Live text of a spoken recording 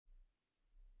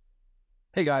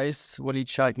Hey guys, Waleed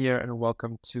Shah here, and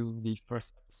welcome to the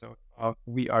first episode of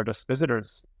We Are Just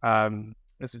Visitors.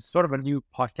 This is sort of a new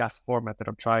podcast format that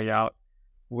I'm trying out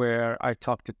where I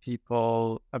talk to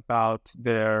people about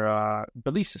their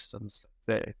belief systems,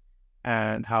 say,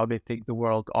 and how they think the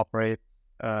world operates,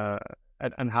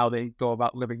 and how they go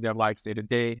about living their lives day to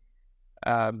day,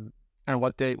 and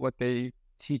what they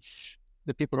teach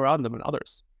the people around them and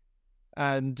others.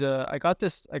 And I got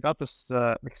this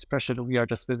expression "we are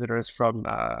just visitors" from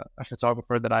a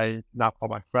photographer that I now call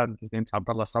my friend. His name's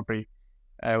Abdullah Sabri.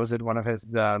 I was in one of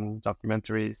his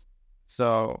documentaries.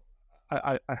 So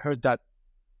I heard that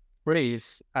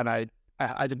phrase, and I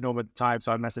didn't know him at the time,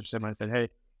 so I messaged him and I said, "Hey,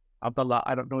 Abdullah,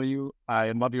 I don't know you.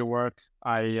 I love your work.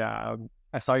 I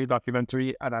saw your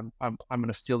documentary, and I'm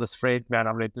gonna steal this phrase, man.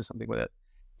 I'm gonna do something with it."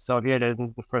 So here it is.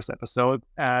 This is the first episode,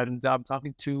 and I'm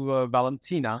talking to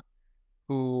Valentina,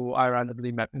 who I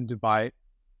randomly met in Dubai.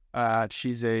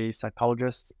 She's a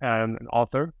psychologist and an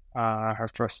author. Her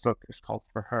first book is called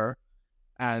For Her,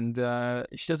 and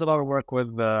she does a lot of work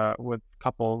with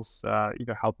couples,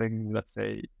 either helping, let's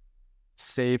say,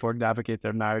 save or navigate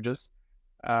their marriages,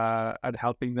 and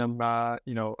helping them,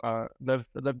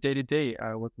 live day to day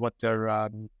with what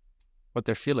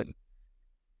they're feeling.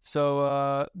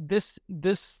 So this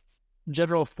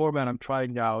general format I'm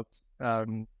trying out.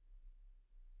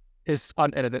 Is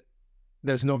unedited.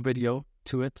 There's no video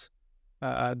to it.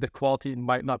 The quality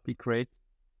might not be great,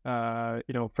 for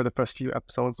the first few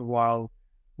episodes while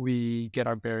we get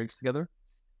our bearings together.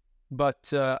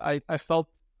 But I felt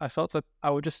that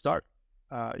I would just start,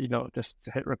 just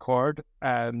hit record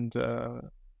and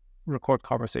record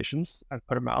conversations and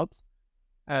put them out,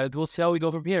 and we'll see how we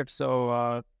go from here.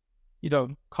 So,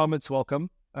 comments welcome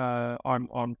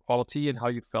on quality and how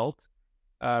you felt.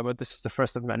 But this is the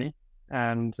first of many.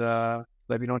 And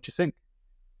let me know what you think.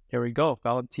 Here we go,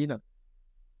 Valentina.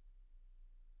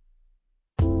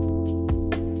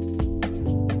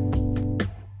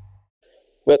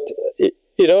 But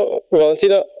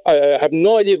Valentina, I have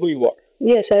no idea who you are.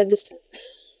 Yes, I understand.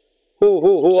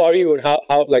 Who are you, and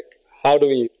how do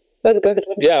we? That's good.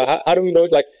 Yeah, how do we know?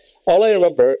 Like, all I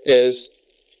remember is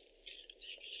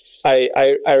I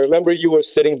remember you were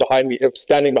standing behind me at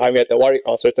the Wari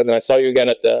concert, and then I saw you again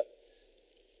at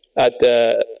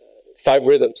the Five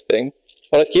Rhythms thing.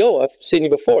 I'm like, yo, I've seen you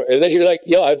before. And then you're like,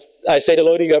 yo, I say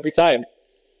hello to you every time.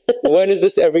 When is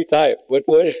this every time? What?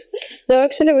 No,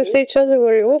 actually, we see each other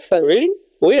very often. Really?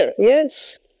 Where?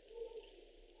 Yes.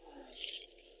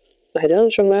 I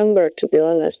don't remember, to be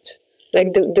honest.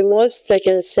 Like, the most I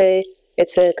can say,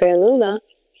 it's a Kainuna.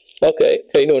 Okay,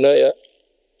 Kainuna, yeah.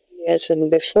 Yes,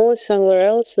 and before somewhere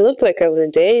else. Not like every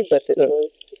day, but it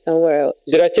was somewhere else.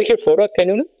 Did I take your photo at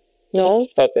Kainuna? No.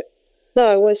 Okay.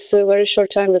 No, it was a very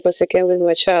short time because I came with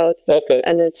my child. Okay.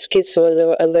 And its kids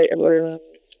were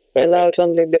allowed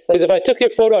only before. Because if I took your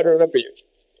photo, I'd remember you.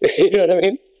 You know what I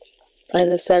mean? I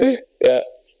understand. Yeah.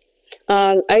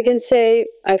 I can say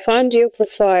I found your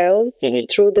profile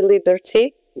through the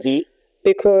Liberty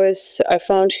because I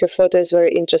found your photos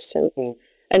very interesting.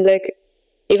 And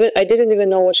even I didn't even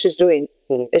know what she's doing.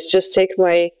 It's just take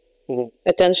my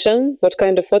attention, what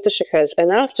kind of photo she has.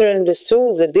 And after I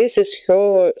understood that this is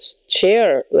her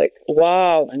chair, like,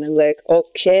 wow. And I'm like,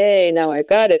 okay, now I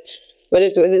got it. But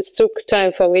it took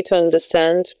time for me to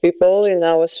understand people in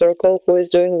our circle who is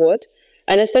doing what.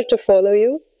 And I started to follow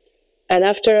you. And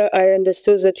after I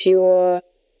understood that you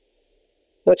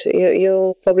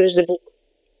published the book.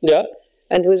 Yeah.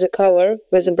 And with a cover,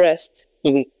 with a breast.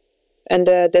 And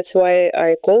that's why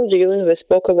I called you and we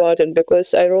spoke about it,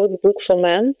 because I wrote a book for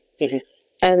men.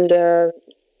 And the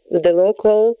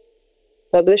local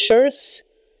publishers,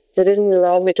 they didn't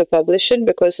allow me to publish it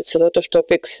because it's a lot of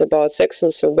topics about sex,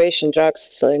 masturbation, drugs,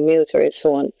 military, and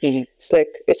so on. It's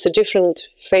like, it's a different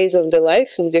phase of the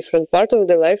life and different part of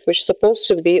the life, which is supposed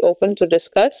to be open to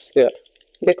discuss. Yeah.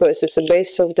 Because it's a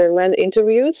base of their men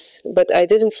interviews, but I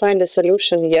didn't find a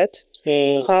solution yet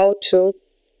how to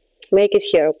make it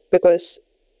here, because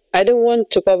I don't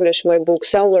want to publish my book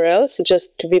somewhere else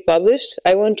just to be published.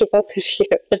 I want to publish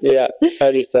here. Yeah, I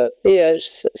understand.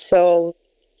 Yes, so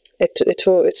it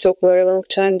took a very long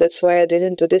time. That's why I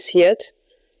didn't do this yet.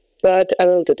 But I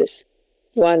will do this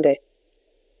one day.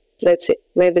 Let's see.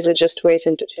 Maybe they're just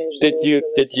waiting to change. Did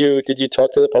you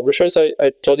talk to the publishers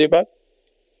I told you about?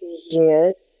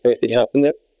 Yes. Anything happened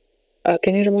there?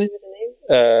 Can you remind me the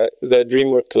name? The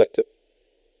Dreamwork Collective.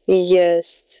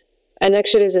 Yes. And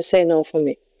actually they say no for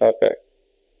me. Okay.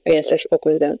 Yes, I spoke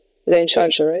with them. They're in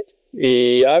charge, right?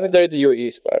 Yeah, I haven't done the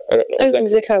UAE, but I don't know. I think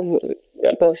they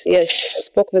have both. Yes, I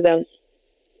spoke with them.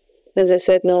 And they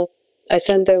said no. I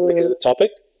sent them with... Because of the topic?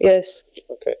 Yes.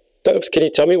 Okay. Can you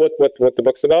tell me what the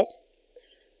book's about?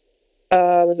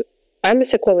 I'm a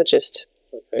psychologist.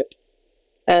 Okay.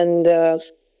 And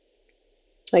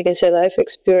I can say life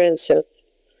experience.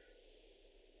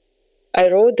 I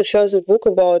wrote the first book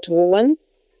about women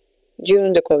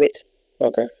during the COVID.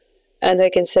 Okay. And I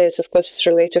can say it's, of course, it's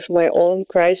related to my own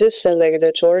crisis and like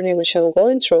the journey which I'm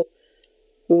going through.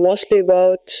 Mostly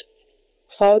about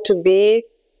how to be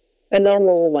a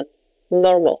normal woman.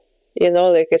 Normal.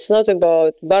 Like it's not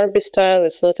about Barbie style,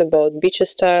 it's not about beach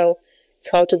style. It's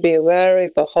how to be aware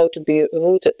about how to be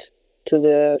rooted to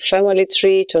the family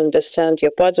tree, to understand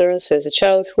your patterns as a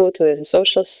childhood, as a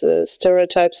social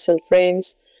stereotypes and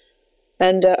frames.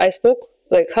 And I spoke,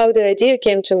 like how the idea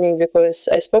came to me, because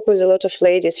I spoke with a lot of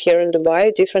ladies here in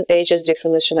Dubai, different ages,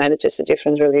 different nationalities,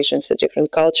 different religions,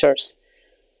 different cultures.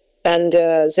 And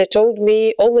they told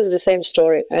me always the same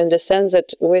story. I understand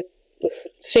that with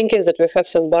thinking that we have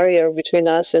some barrier between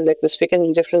us and like we're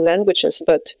speaking different languages,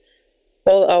 but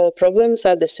all our problems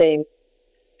are the same.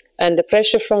 And the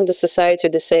pressure from the society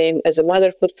the same, as a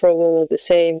motherhood problem the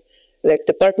same, like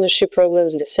the partnership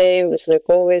problems the same, it's like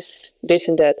always this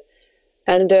and that.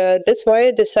 And that's why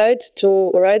I decided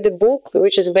to write a book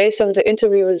which is based on the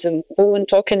interviews of women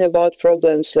talking about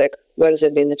problems, like where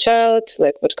they've been a child,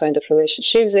 like what kind of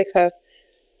relationships they have.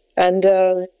 And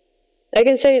I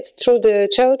can say it's through the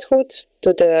childhood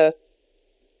to the,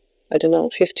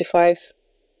 55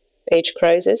 age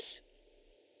crisis,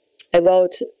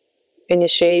 about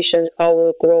initiation, how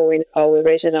we're growing, how we're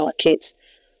raising our kids,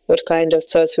 what kind of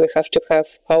thoughts we have to have,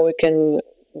 how we can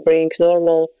bring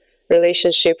normal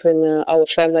relationship in our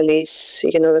families,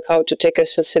 like how to take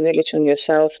responsibility on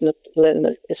yourself.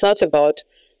 It's not about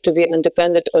to be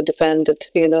independent or dependent,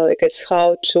 like it's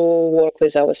how to work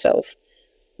with ourselves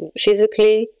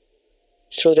physically,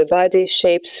 through the body,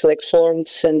 shapes, like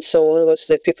forms and so on, what's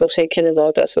the people thinking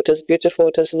about us, what is beautiful,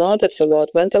 what is not. It's about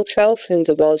mental health and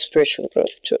about spiritual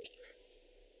growth too.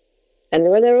 And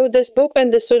when I wrote this book, I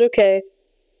understood, okay,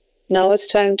 now it's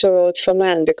time to write for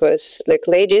men, because like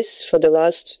ladies for the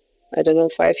last,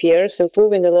 5 years,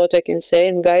 improving a lot, I can say,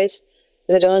 and guys,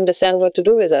 they don't understand what to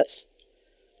do with us.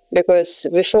 Because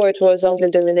before it was only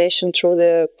domination through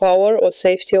the power or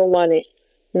safety or money.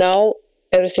 Now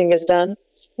everything is done,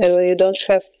 and when you don't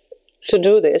have to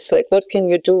do this, like what can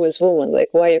you do with women? Like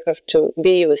why you have to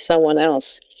be with someone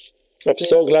else? I'm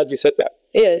so glad you said that.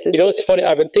 Yes. It's funny,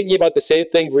 I've been thinking about the same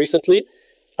thing recently,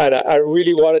 and I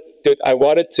really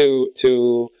wanted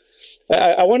to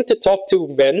talk to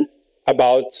men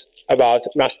about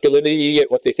masculinity and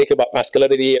what they think about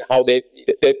masculinity and how they've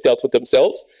dealt with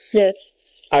themselves. Yes.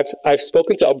 I've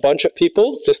spoken to a bunch of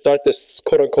people to start this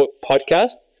quote unquote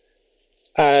podcast,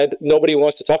 and nobody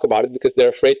wants to talk about it because they're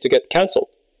afraid to get canceled.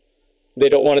 They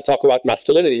don't want to talk about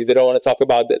masculinity. They don't want to talk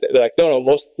about that. They're like, no,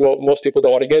 most people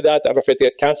don't want to get that. I'm afraid to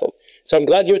get canceled. So I'm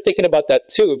glad you're thinking about that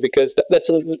too, because that's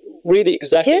really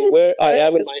exactly where I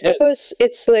am in my head. Because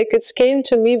it's like, it came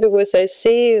to me because I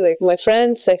see like my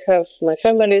friends, I have my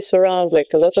families around,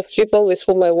 like a lot of people with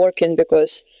whom I work in,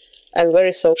 because I'm a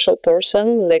very social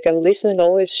person. Like I'm listening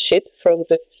always shit from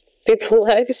the people's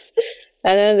lives.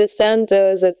 And I understand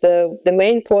that the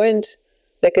main point,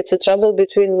 like it's a trouble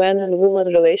between man and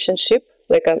woman relationship.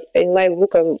 Like in my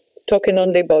book, I'm talking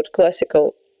only about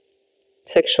classical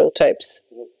sexual types.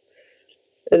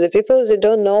 The people, they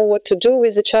don't know what to do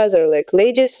with each other. Like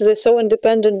ladies, they're so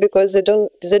independent because they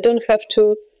don't have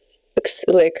to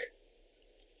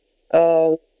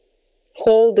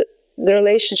hold the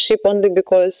relationship only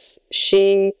because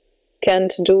she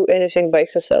can't do anything by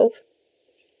herself.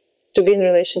 To be in a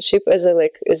relationship as a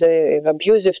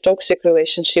abusive, toxic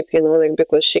relationship, like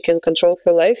because she can control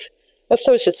her life. Of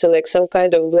course, it's like some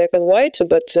kind of black and white,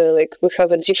 but like we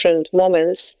have a different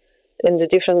moments in the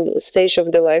different stage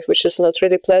of the life, which is not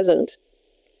really pleasant.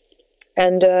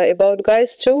 And about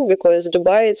guys too, because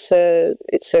Dubai,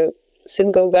 it's a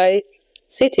single guy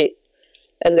city,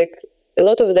 and like a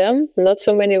lot of them, not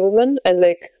so many women, and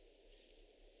like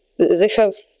they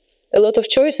have a lot of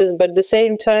choices, but at the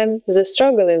same time they're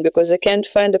struggling because they can't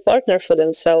find a partner for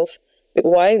themselves.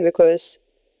 Why? Because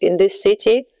in this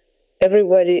city,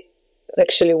 everybody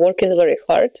actually working very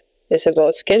hard. It's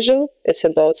about schedule, it's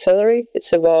about salary,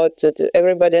 it's about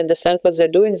everybody understand what they're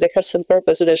doing. They have some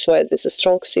purpose. That's why it's a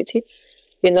strong city.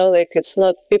 Like it's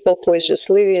not people who is just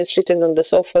living and sitting on the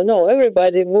sofa. No,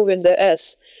 everybody moving their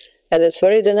ass. And it's a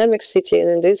very dynamic city. And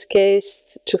in this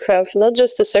case, to have not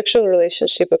just a sexual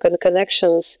relationship, but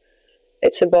connections,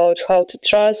 it's about how to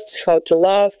trust, how to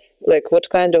love, like what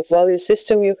kind of value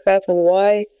system you have and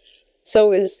why.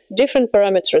 So it's different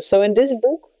parameters. So in this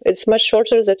book, it's much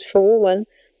shorter than for women.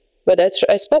 But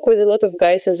I spoke with a lot of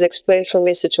guys and they explained for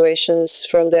me situations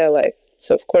from their life.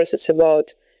 So, of course, it's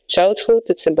about childhood,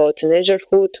 it's about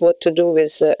teenagerhood, what to do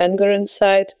with anger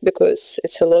inside, because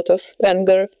it's a lot of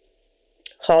anger.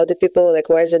 How the people, like,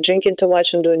 why they're drinking too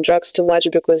much and doing drugs too much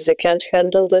because they can't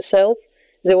handle themselves.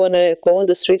 They want to go on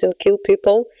the street and kill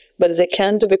people, but they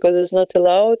can't because it's not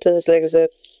allowed. And it's like the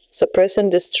suppressing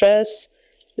distress.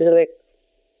 They're like,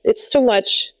 it's too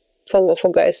much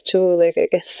for guys too, like I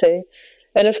can say.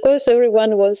 And of course,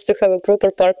 everyone wants to have a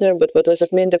proper partner, but what does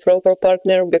it mean, the proper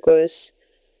partner? Because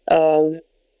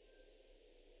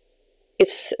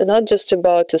it's not just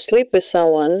about to sleep with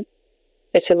someone,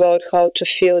 it's about how to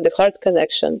feel the heart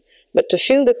connection. But to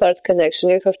feel the heart connection,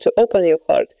 you have to open your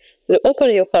heart. To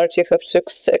open your heart, you have to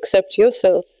accept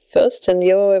yourself first and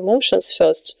your emotions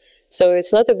first. So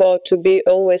it's not about to be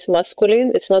always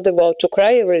masculine, it's not about to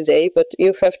cry every day, but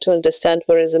you have to understand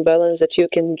where is the balance that you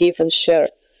can give and share.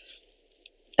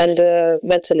 And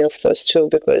mentally, of course, too,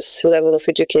 because level of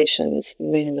education is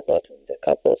really important in the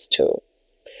couples, too.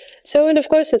 So, and of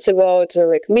course, it's about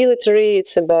like military,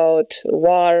 it's about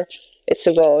war, it's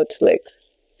about like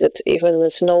that even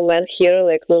with no man here,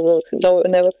 like we will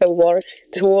never have war in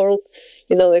the world,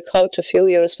 you know, like how to feel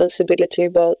your responsibility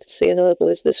about, you know,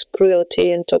 with this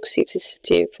cruelty and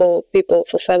toxicity for people,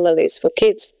 for families, for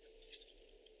kids.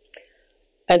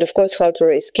 And of course, how to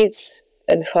raise kids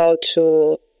and how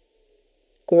to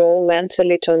grow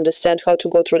mentally, to understand how to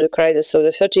go through the crisis. So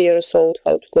the 30 years old,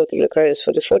 how to go through the crisis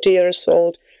for the 40 years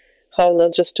old, how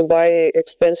not just to buy an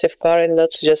expensive car and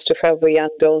not just to have a young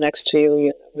girl next to you, you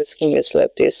know, with whom you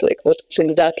slept. Is like what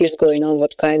exactly is going on,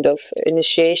 what kind of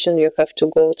initiation you have to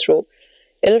go through.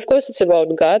 And of course, it's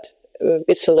about God.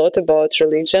 It's a lot about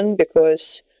religion,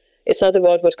 because it's not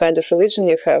about what kind of religion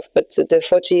you have, but the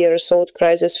 40 years old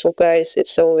crisis for guys,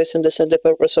 it's always understand the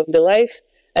purpose of the life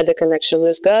and the connection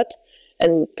with God.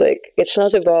 And like, it's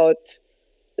not about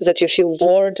that you feel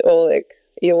bored or like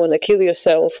you want to kill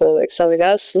yourself or like something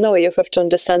else. No, you have to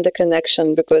understand the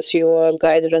connection, because you are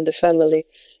guided in the family.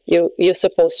 You're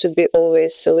supposed to be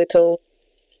always a little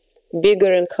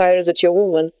bigger and higher than your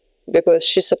woman, because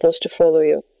she's supposed to follow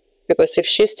you. Because if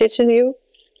she's teaching you,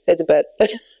 it's bad.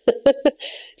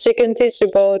 She can teach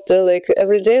about like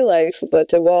everyday life,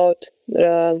 but about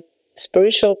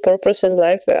spiritual purpose in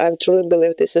life, I truly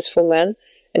believe this is for man.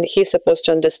 And he's supposed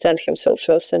to understand himself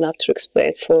first enough to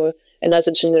explain for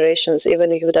another generations,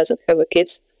 even if he doesn't have a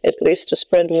kids, at least to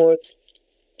spread words.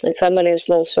 And family in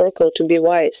small circle to be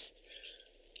wise.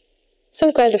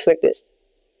 Some kind of like this.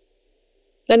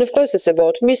 And of course, it's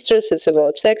about mistress, it's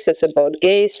about sex, it's about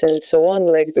gays, and so on.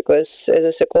 Like, because as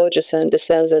a psychologist, I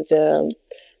understand that the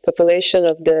population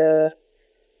of the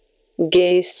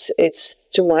gays, it's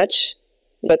too much.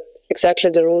 But exactly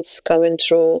the roots coming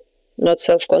through not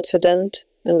self-confident,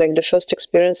 and like the first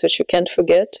experience which you can't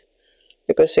forget,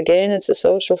 because again it's a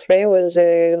social frame where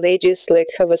the ladies like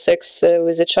have a sex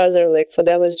with each other, like for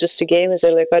them it's just a game,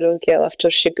 they're like, I don't care,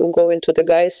 after she go into the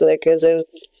guys, like they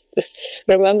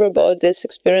remember about this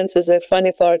experience as a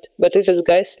funny part. But if the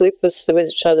guys sleep with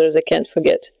each other, they can't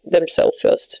forget themselves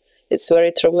first. It's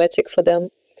very traumatic for them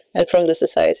and from the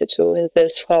society too, and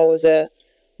that's how they're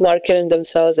marketing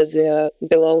themselves as they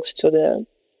belongs to the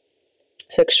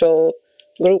sexual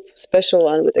group, special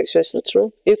one, but actually it's not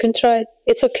true. You can try it.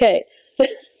 It's okay.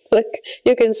 Like,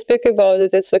 you can speak about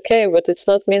it, it's okay, but it's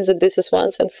not means that this is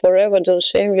once and forever. Don't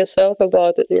shame yourself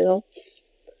about it, you know.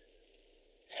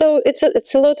 So it's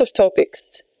a lot of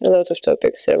topics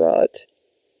about,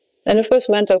 and of course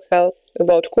mental health,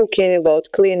 about cooking,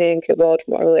 about cleaning, about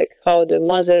more like how the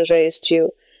mother raised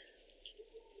you.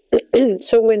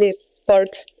 So many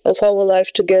parts of our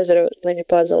life together, many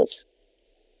puzzles.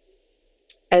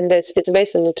 And it's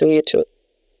based on YouTube,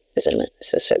 isn't it?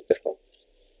 As I said before.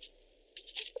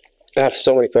 I have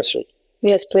so many questions.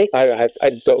 Yes, please. I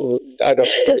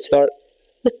don't start.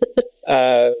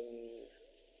 I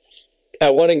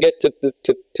want to get to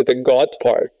the God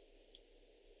part.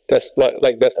 That's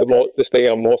this thing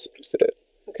I'm most interested in.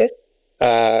 Okay.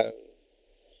 But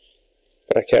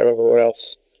I can't remember what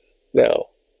else. Now,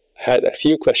 I had a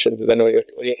few questions, but then when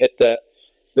you hit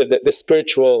the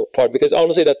spiritual part, because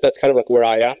honestly that's kind of like where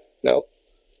I am now,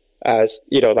 as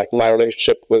you know, like my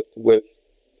relationship with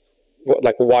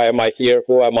like, why am I here,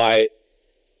 who am I,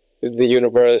 the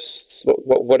universe,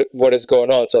 what is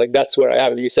going on. So like that's where I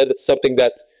am. You said it's something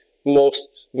that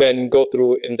most men go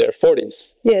through in their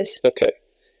 40s. Yes. Okay.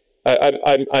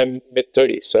 I'm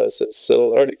mid-30s, so it's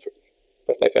still early for me.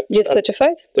 But like you're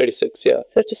 35? 36, yeah.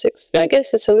 36. Yeah. I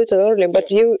guess it's a little early, but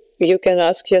you can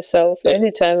ask yourself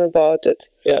anytime about it.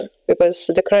 Yeah. Because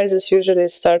the crisis usually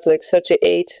start like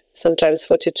 38, sometimes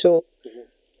 42.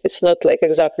 It's not like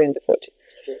exactly in the 40.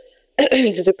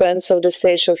 It depends on the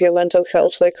stage of your mental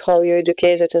health, like how you're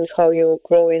educated and how you're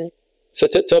growing. So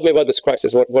tell me about this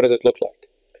crisis. What does it look like?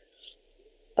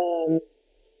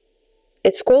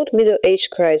 It's called middle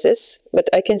age crisis, but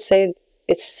I can say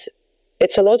it's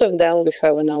a lot of them we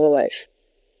have in our life.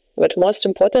 But most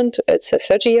important, it's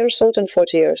 30 years old and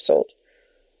 40 years old.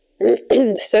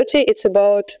 30, it's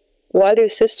about value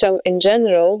system in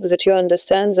general, that you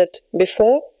understand that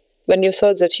before, when you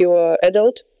thought that you were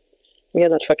adult, you're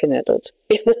not fucking adult.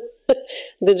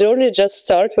 The journey just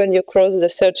starts when you cross the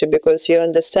 30, because you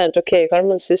understand, okay,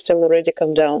 hormone system already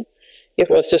come down.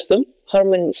 What system?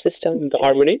 Hormone system. The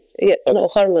harmony? Yeah, no,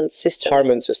 hormone system.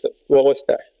 Hormone system. What's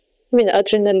that? I mean,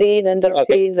 adrenaline,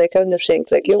 endorphin, like kind of things.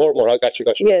 Like you. Hormone, I got you.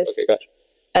 Yes. Okay, got you.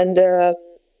 And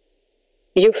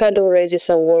you had already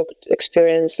some work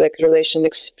experience, like relation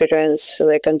experience,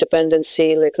 like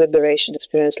independency, like liberation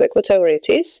experience, like whatever it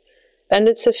is. And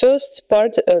it's the first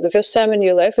part, the first time in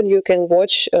your life, and you can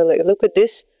watch, like, look at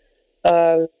this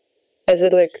as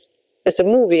a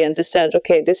movie, understand,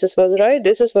 okay, this is what's right,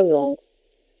 this is what's wrong.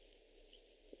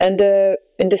 And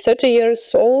in the 30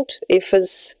 years old, if a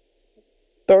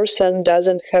person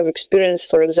doesn't have experience,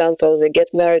 for example, they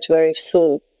get married very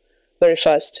soon, very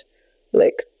fast,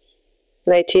 like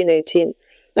 19, 18.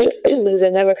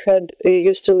 They never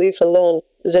used to live alone.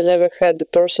 They never had the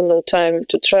personal time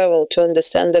to travel, to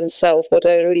understand themselves, what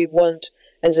I really want.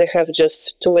 And they have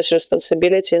just too much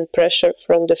responsibility and pressure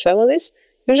from the families.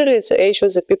 Usually it's the age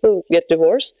where the people get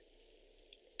divorced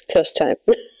first time.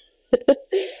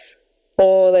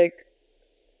 Or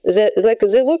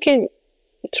they're looking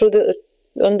through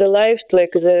on the life,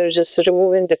 like they're just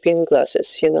removing the pink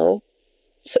glasses, you know?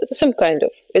 So, some kind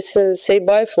of. It's say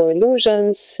bye for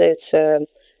illusions, it's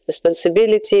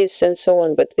responsibilities and so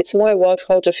on, but it's more about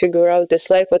how to figure out this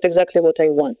life, what I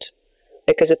want.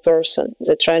 Like as a person,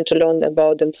 they're trying to learn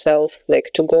about themselves,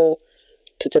 like to go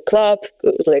to the club,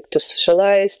 like to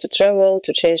socialize, to travel,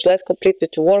 to change life completely,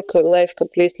 to work life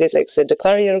completely, like the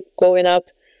career going up,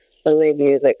 or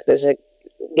maybe like there's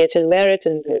getting married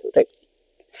and like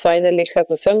finally have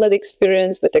a family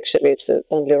experience, but actually it's the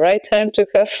only right time to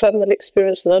have family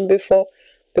experience, not before,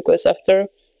 because after,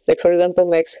 like for example,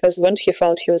 my ex-husband, he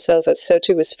found himself at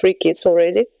 30 with 3 kids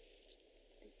already,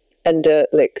 and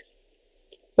like,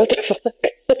 what the fuck?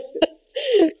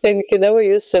 And he never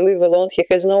used to live alone. He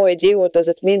has no idea what does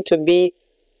it mean to be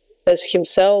as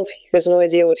himself. He has no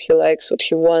idea what he likes, what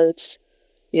he wants.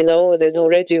 You know, there's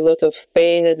already a lot of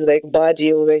pain and like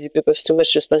body already, because too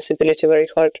much responsibility, very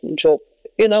hard job,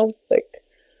 you know, like,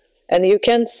 and you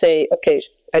can't say, okay,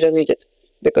 I don't need it,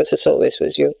 because it's always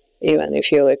with you. Even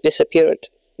if you like disappeared,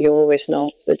 you always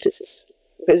know that this is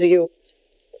with you.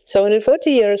 So in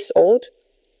 40 years old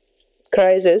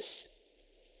crisis,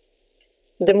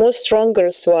 the most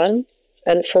strongest one,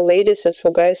 and for ladies and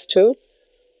for guys too,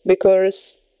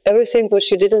 because everything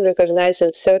which you didn't recognize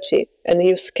in 30, and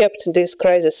you skipped this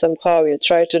crisis somehow, you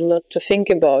tried to not to think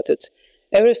about it,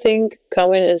 everything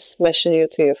coming and smashing you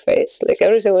to your face. Like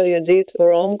everything what you did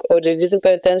wrong, or you didn't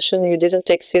pay attention, you didn't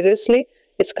take seriously,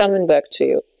 it's coming back to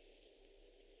you.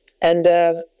 And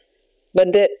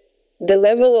but the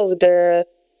level of the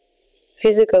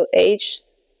physical age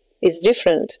is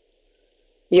different.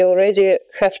 You already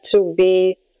have to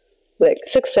be like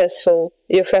successful.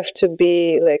 You have to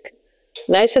be like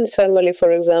nice and family,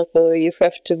 for example. You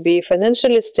have to be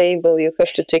financially stable. You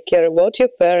have to take care about your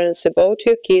parents, about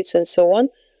your kids, and so on.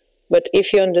 But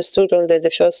if you understood only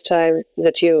the first time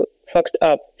that you fucked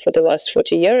up for the last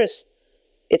 40 years,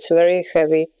 it's very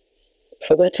heavy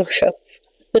for mental health.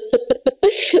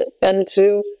 And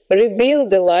to rebuild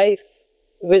the life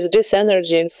with this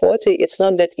energy in 40, it's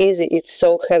not that easy. It's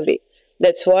so heavy.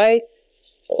 That's why,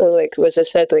 like as I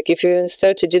said, like if you in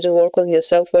 30 didn't work on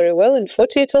yourself very well, in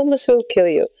 40 it almost will kill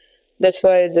you. That's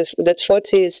why that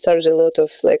 40 starts a lot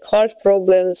of like heart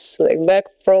problems, like back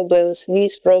problems,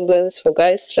 knees problems for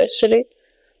guys especially,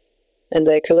 and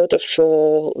like a lot of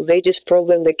ladies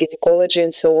problem, like gynecology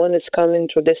and so on. It's coming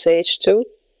to this age too.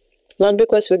 Not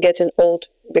because we're getting old,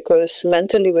 because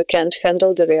mentally we can't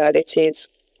handle the reality. It's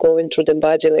going through the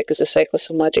body, like the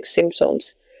psychosomatic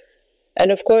symptoms.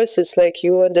 And of course, it's like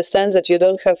you understand that you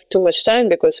don't have too much time,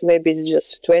 because maybe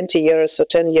just 20 years or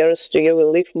 10 years you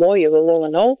will live more, you will want to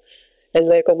know. And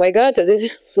like, oh my God, I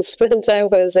didn't spend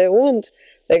time as I want.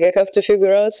 Like I have to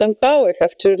figure out somehow, I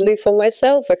have to live for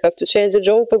myself, I have to change the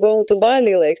job or go to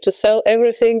Bali, like to sell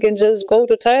everything and just go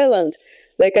to Thailand.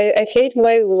 Like I hate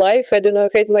my life, I do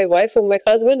not hate my wife or my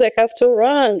husband, I have to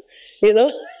run, you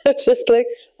know? It's just like,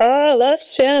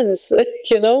 last chance,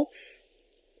 you know?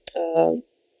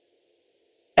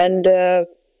 And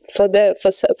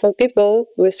for people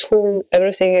with whom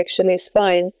everything actually is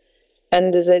fine,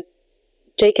 and they're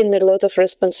taking a lot of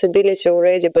responsibility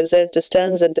already, but they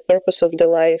understand that the purpose of the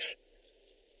life,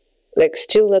 like,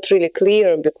 still not really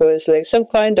clear, because like some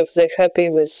kind of they're happy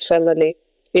with family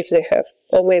if they have,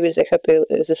 or maybe they're happy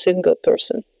as a single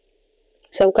person.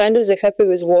 Some kind of they're happy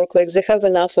with work, like they have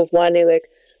enough of money, like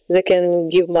they can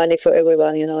give money for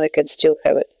everyone, you know, they can still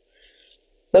have it.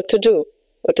 What to do?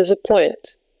 What is the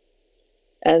point?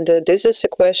 And this is a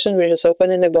question which is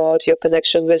opening about your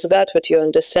connection with God, but you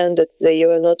understand that you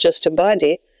are not just a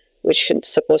body, which is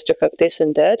supposed to have this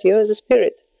and that, you are the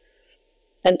spirit.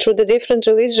 And through the different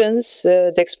religions,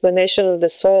 the explanation of the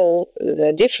soul,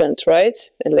 they're different, right?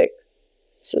 And like,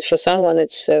 for someone,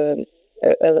 it's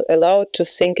allowed to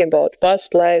think about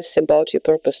past lives, about your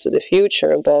purpose to the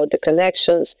future, about the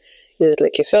connections. Is it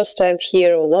like your first time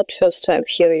here or not first time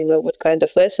here? You know, what kind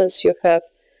of lessons you have.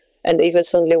 And if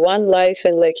it's only one life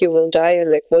and like you will die,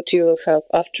 and like what you will have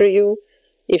after you.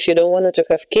 If you don't want to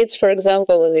have kids, for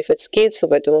example, and if it's kids,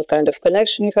 what kind of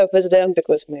connection you have with them,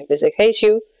 because maybe they hate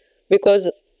you,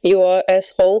 because you are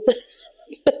asshole.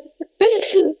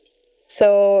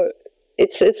 So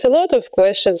it's a lot of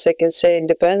questions, I can say. It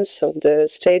depends on the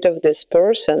state of this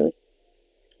person.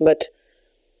 But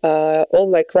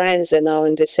all my clients are now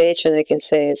in this age, and I can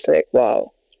say it's like,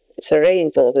 wow, it's a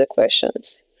rainbow of the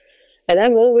questions. And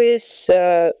I'm always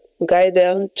guide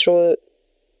them through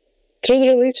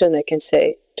religion, I can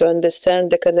say, to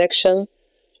understand the connection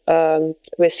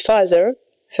with Father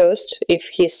first, if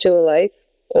he's still alive,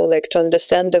 or like to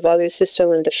understand the value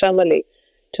system in the family,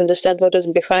 to understand what is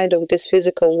behind of this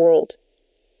physical world,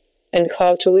 and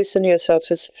how to listen yourself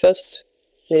is first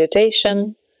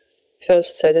meditation,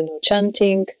 first, I don't know,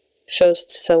 chanting,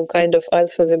 first some kind of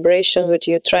alpha vibration, that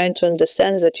you're trying to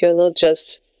understand that you're not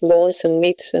just bones and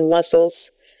meat and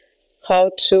muscles,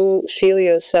 how to feel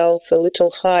yourself a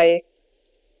little high,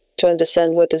 to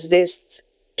understand what is this,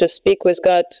 to speak with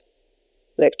God.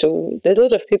 Like, to a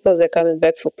lot of people, they're coming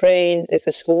back for praying, if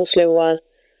it's a Muslim one.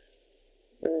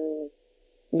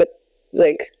 But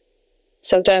like,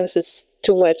 sometimes it's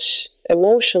too much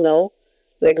emotional,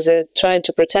 like they're trying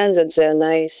to pretend that they're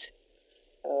nice.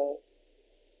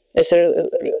 It's a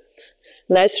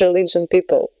nice religion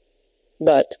people,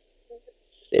 but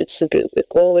it's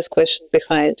always question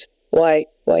behind why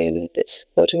you do this,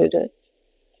 what do you do?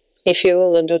 If you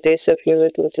will not do this, if you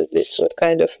will not do this, what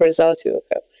kind of result you will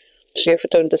have? So you have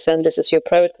to understand this is your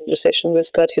private conversation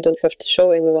with God. You don't have to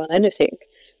show anyone anything.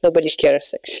 Nobody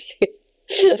cares, actually,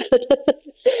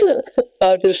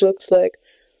 how this looks like.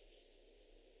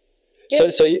 Yeah.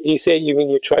 So you say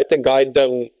you try to guide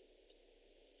them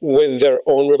with their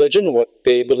own religion, what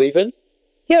they believe in?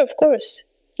 Yeah, of course.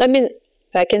 I mean,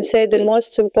 I can say the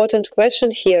most important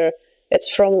question here,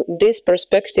 it's from this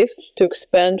perspective to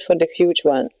expand for the huge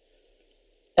one.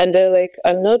 And like,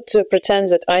 I'm not to pretend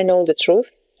that I know the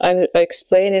truth. I'm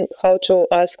explaining how to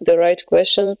ask the right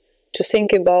question, to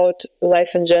think about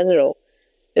life in general.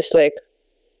 It's like,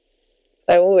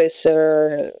 I always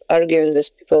argue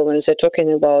with people when they're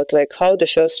talking about like how the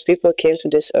first people came to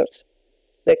this earth.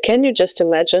 Like, can you just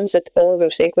imagine that all of you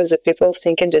think with the people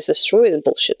thinking this is true is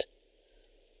bullshit?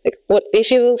 Like, what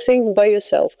if you will think by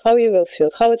yourself, how you will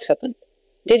feel, how it's happened?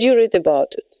 Did you read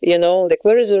about it? You know, like,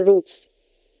 where is the roots?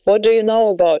 What do you know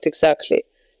about exactly?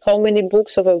 How many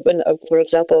books of, for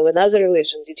example, another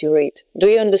religion did you read? Do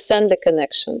you understand the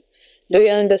connection? Do you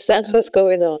understand what's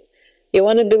going on? You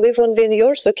want to believe only in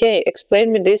yours? Okay,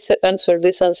 explain me this answer,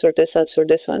 this answer, this answer,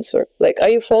 this answer. Like, are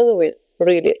you following,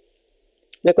 really?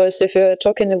 Because if you're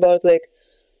talking about, like,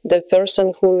 the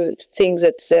person who thinks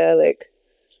that they're, like,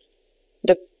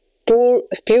 the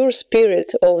pure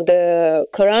spirit of the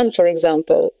Quran, for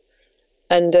example,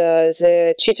 and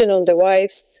they're cheating on the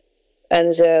wives,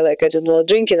 and they're, like, I don't know,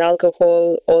 drinking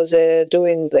alcohol, or they're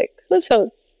doing, like,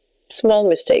 some small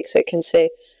mistakes, I can say.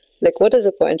 Like, what is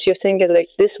the point? You're thinking, like,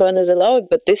 this one is allowed,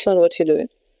 but this one, what you doing?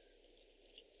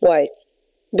 Why?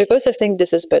 Because I think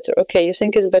this is better. Okay, you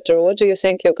think it's better. What do you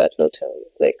think your gut will tell you?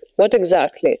 Like, what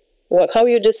exactly? How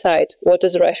you decide what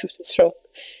is right, what is wrong?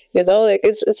 You know, like,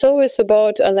 it's always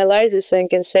about analyzing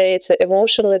and say it's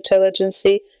emotional intelligence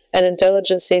and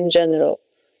intelligence in general.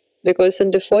 Because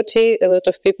in the 40, a lot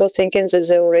of people thinking that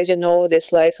they already know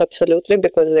this life absolutely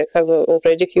because they have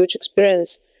already huge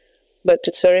experience. But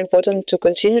it's very important to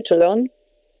continue to learn,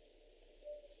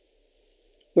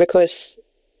 because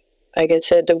I can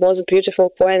say the most beautiful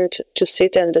point to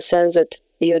sit and the sense that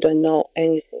you don't know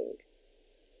anything.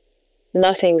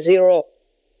 Nothing, zero.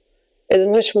 As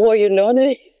much more you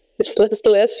learn, it's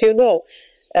less you know.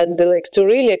 And like, to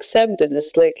really accept it,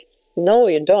 it's like, no,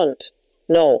 you don't.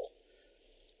 No.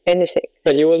 anything.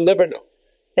 And you will never know.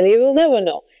 And you will never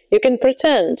know. You can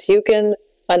pretend, you can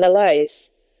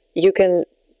analyze, you can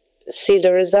see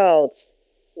the results,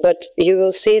 but you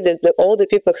will see that all the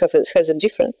people has a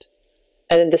different,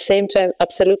 and at the same time,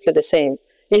 absolutely the same.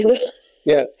 You know?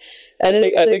 Yeah. And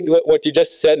I think what you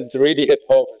just said really hit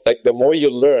home. It's like the more you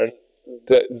learn,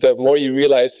 the more you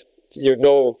realize you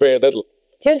know very little.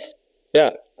 Yes.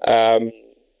 Yeah.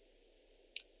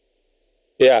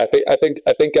 Yeah. I think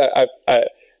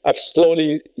I've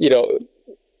slowly,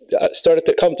 started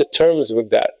to come to terms with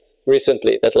that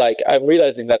recently. That like I'm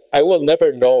realizing that I will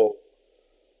never know,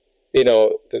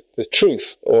 the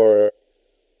truth or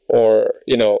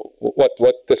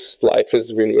what this life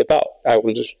is really about. I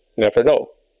will just never know.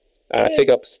 And I think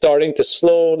I'm starting to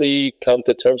slowly come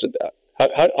to terms with that.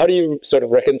 How do you sort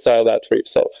of reconcile that for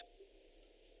yourself?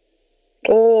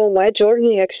 Oh, my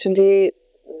journey actually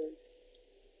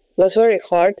was very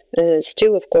hard, and it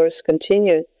still, of course,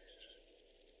 continued.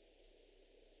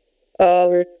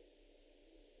 My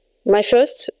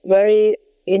first very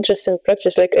interesting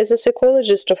practice, like as a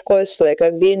psychologist, of course, like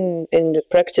I've been in the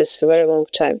practice a very long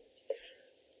time.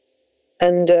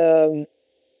 And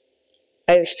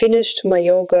I finished my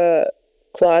yoga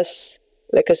class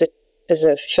like as a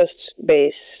first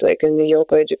base, like in the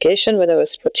yoga education when I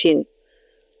was 14.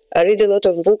 I read a lot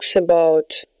of books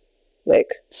about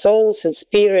like souls and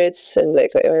spirits, and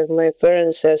like my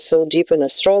parents are so deep in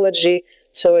astrology,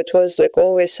 so it was like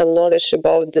always some knowledge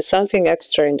about the something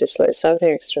extra in this life, something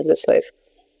extra in this life.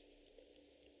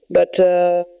 But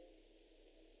do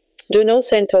you know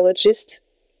Scientologist?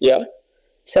 Yeah.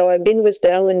 So I've been with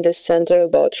them in this center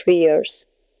about 3 years.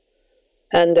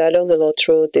 And I learned a lot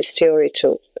through this theory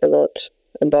too, a lot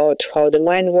about how the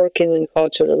mind working and how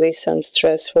to release some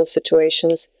stressful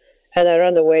situations. And I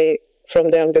ran away from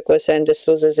them because I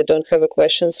understood that they don't have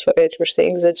questions for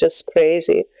everything. They're just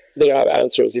crazy. They have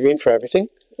answers, you mean, for everything?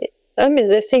 I mean,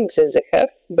 the things that they have,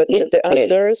 but the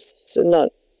answers,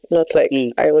 not like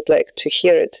I would like to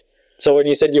hear it. So when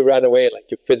you said you ran away, like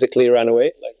you physically ran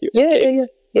away? Like you escaped? Yeah.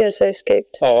 Yes, I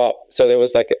escaped. Oh, wow. So it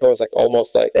was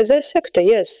almost like... As a sector,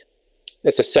 yes.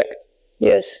 It's a sect?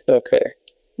 Yes. Okay.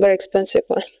 Very expensive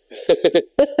one.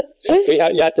 You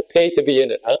had to pay to be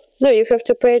in it, huh? No, you have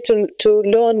to pay to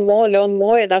learn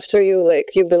more, and after you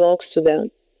belongs to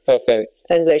them. Okay.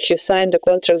 And like you sign the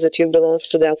contract that you belong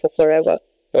to them for forever.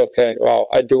 Okay, wow.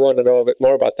 I do want to know a bit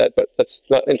more about that, but let's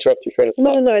not interrupt you.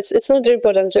 No, it's not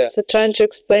important. I'm just trying to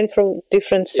explain from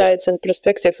different sides and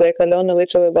perspectives. Like I learn a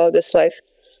little about this life.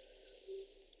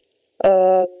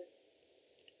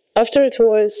 After it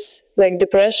was like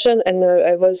depression, and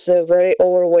I was a very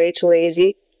overweight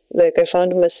lady. Like I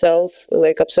found myself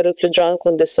like absolutely drunk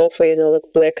on the sofa,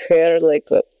 like black hair, like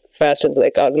fat and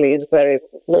like ugly, very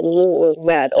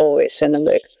mad always. And I'm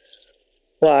like,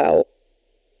 wow,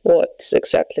 what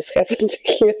exactly is happening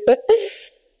here?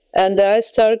 And I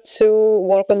started to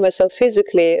work on myself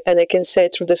physically, and I can say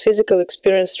through the physical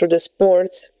experience, through the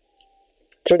sports,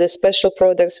 through the special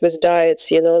products with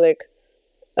diets,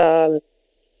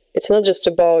 it's not just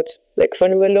about, like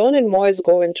when we're learning more is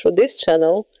going through this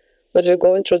channel, but we're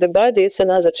going through the body, it's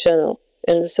another channel,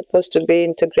 and it's supposed to be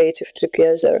integrative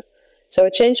together. So I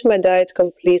changed my diet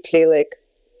completely, like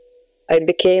I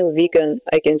became vegan,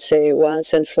 I can say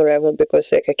once and forever,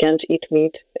 because like I can't eat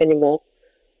meat anymore.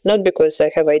 Not because I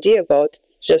have idea about it,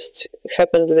 just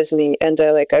happened with me, and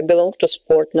I belong to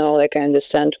sport now, like I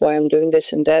understand why I'm doing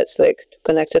this and that, like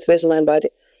connected with my body.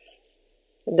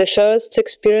 The first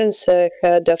experience I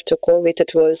had after COVID,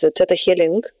 it was a theta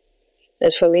healing.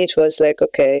 And for me, it was like,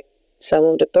 okay, some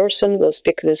of the person will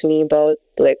speak with me about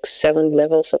like 7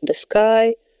 levels of the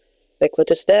sky. Like,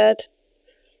 what is that?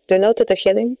 Do you know theta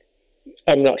healing?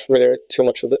 I'm not familiar too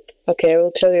much with it. Okay, I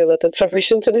will tell you a lot of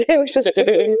information today, which is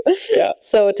yeah.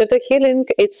 So theta healing,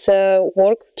 it's a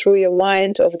work through your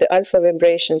mind of the alpha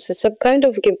vibrations. It's a kind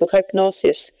of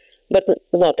hypnosis. But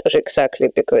not exactly,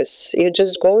 because you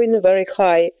just go in very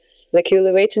high, like you're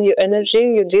elevating your energy,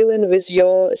 you're dealing with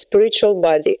your spiritual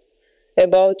body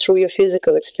about through your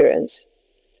physical experience.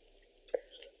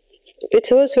 It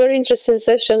was a very interesting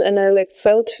session, and I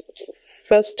felt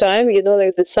first time,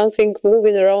 that something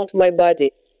moving around my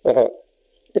body. Uh-huh.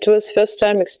 It was first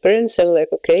time experience, and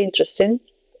okay, interesting.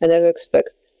 I never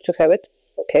expect to have it.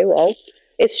 Okay, wow.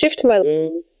 It shifted my...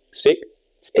 Speak.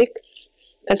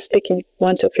 I'm speaking.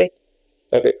 1, 2, 3.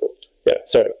 Okay, cool. Yeah,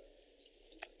 sorry.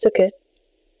 It's okay.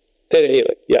 Theta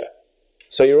healing, yeah.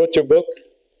 So you wrote your book?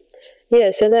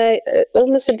 Yes, and I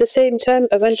almost at the same time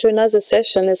I went to another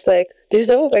session. It's like, do you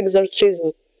know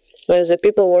exorcism? Where the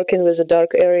people working with the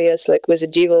dark areas, like with the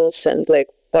devils and like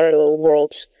parallel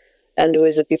worlds, and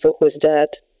with the people who's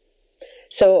dead.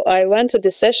 So I went to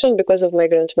this session because of my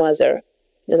grandmother.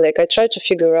 And like I tried to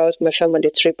figure out my family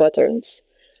tree patterns.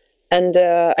 And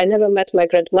I never met my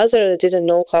grandmother. I didn't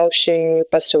know how she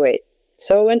passed away.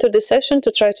 So I went to this session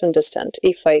to try to understand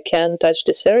if I can touch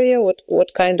this area,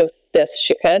 what kind of death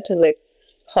she had, and like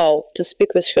how to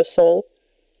speak with her soul.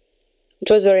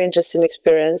 It was a very interesting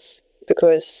experience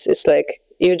because it's like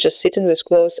you're just sitting with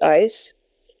closed eyes,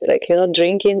 like you're not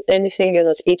drinking anything, you're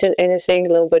not eating anything,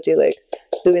 nobody like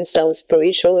doing some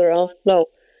spiritual around. No.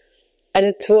 And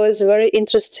it was a very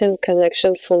interesting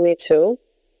connection for me too,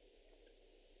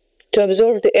 to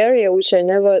observe the area which I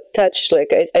never touched.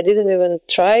 Like I didn't even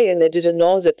try, and I didn't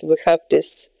know that we have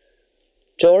this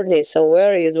journey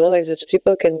somewhere, like that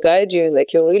people can guide you,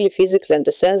 like you really physically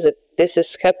understand that this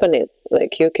is happening.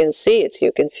 Like you can see it,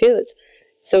 you can feel it.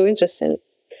 So interesting.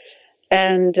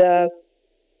 And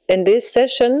in this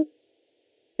session,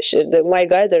 my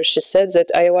guider, she said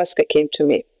that ayahuasca came to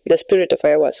me, the spirit of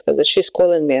ayahuasca, that she's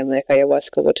calling me. I'm like,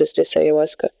 ayahuasca, what is this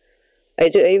ayahuasca? I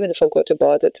even forgot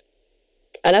about it.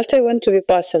 And after I went to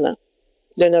vipassana,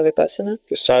 do you know vipassana?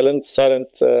 Silent.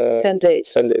 10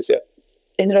 days. 10 days, yeah.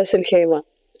 In Ras Al Khaimah.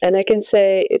 And I can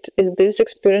say this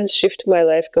experience shifted my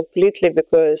life completely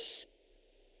because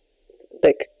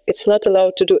like it's not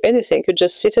allowed to do anything. You're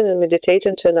just sitting and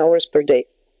meditating 10 hours per day.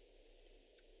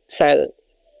 Silent.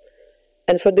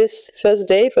 And for this first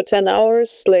day, for 10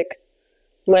 hours, like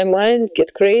my mind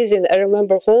get crazy, and I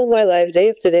remember all my life,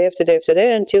 day after day after day after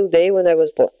day, until the day when I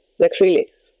was born. Like really.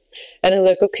 And I'm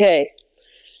like, okay,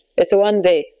 it's one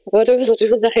day. What will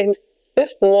do 9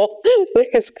 more? Like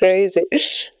it's crazy.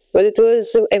 But it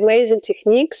was amazing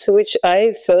techniques, which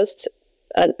I first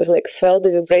like felt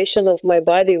the vibration of my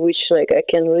body, which like I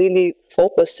can really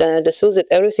focus and understood that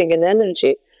everything in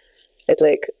energy. It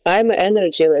like I'm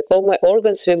energy, like all my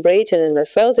organs vibrating, and I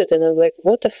felt it, and I'm like,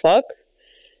 what the fuck?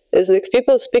 It's like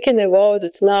people speaking about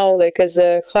it now like as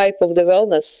a hype of the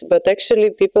wellness, but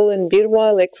actually people in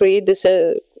Burma like create this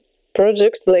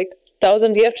project like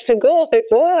 1,000 years ago. Like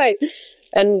why?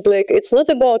 And like it's not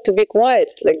about to be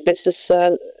quiet. Like this is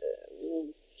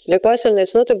vipassana.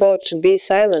 It's not about to be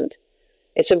silent.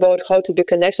 It's about how to be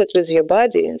connected with your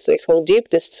body. It's like how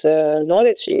deep this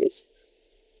knowledge is.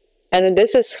 And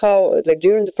this is how like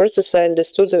during the process I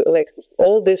understood like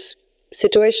all these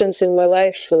situations in my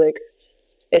life. Like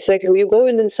it's like you go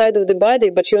inside of the body,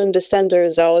 but you understand the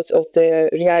result of the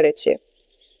reality.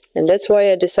 And that's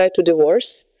why I decided to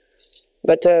divorce.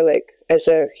 But like as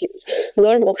a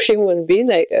normal human being,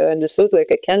 I understood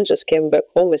like I can't just come back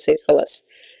home and say, "Halas,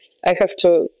 I have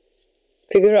to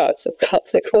figure out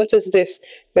like what is this?"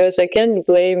 Because I can't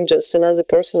blame just another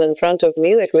person in front of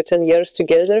me. Like we're 10 years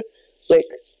together. Like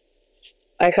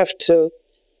I have to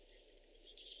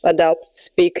adapt,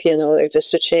 speak, like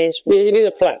just to change. You need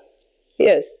a plan.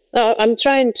 Yes, no, I'm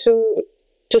trying to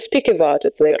speak about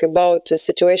it, like about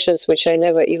situations which I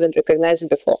never even recognized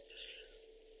before.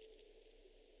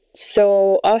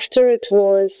 So after it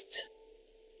was,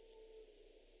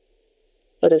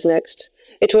 what is next?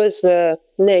 It was the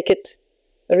naked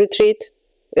retreat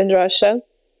in Russia.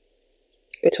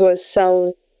 It was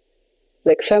some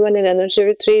like feminine energy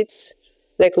retreats,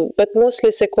 like but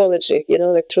mostly psychology,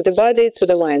 like through the body, to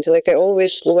the mind. Like I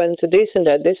always went to this and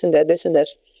that, this and that, this and that.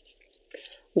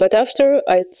 But after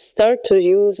I started to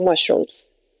use mushrooms.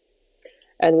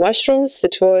 And mushrooms,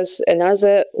 it was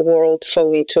another world for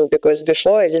me too, because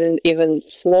before I didn't even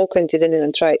smoke and didn't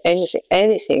even try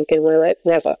anything in my life,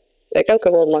 never. Like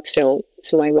alcohol maximum,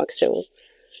 it's my maximum.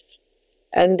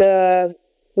 And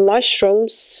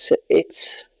mushrooms,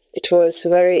 it was a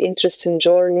very interesting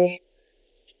journey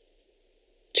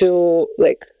to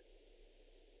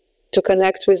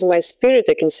connect with my spirit,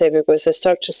 I can say, because I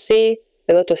start to see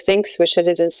a lot of things which I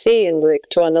didn't see, and like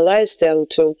to analyze them,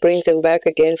 to bring them back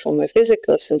again from my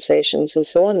physical sensations and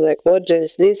so on. Like what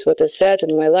is this, what is that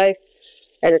in my life?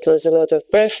 And it was a lot of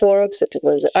breath works, it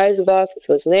was the ice bath, it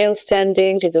was nail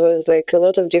standing, it was like a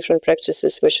lot of different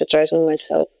practices which I tried on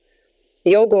myself.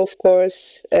 Yoga, of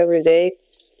course, every day,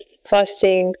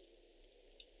 fasting,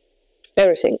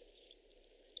 everything.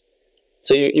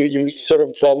 So you sort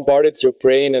of bombarded your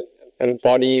brain and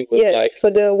body with for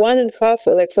the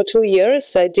 1.5, like for 2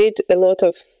 years, I did a lot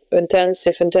of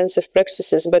intensive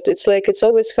practices, but it's like it's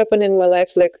always happened in my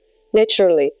life like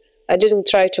naturally. I didn't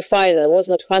try to find, I was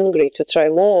not hungry to try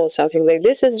more or something like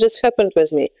this. It just happened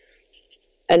with me.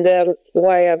 And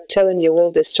why I'm telling you all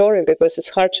this story, because it's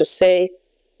hard to say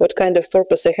what kind of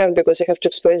purpose I have, because I have to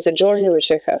explain the journey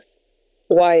which I have.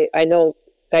 Why I know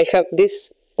I have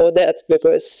this or that,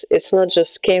 because it's not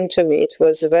just came to me. It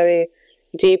was a very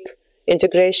deep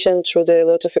integration through a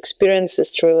lot of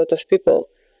experiences, through a lot of people.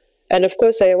 And of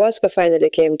course, ayahuasca finally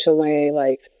came to my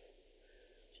life.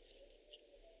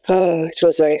 Oh, it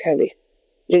was very heavy.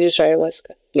 Did you try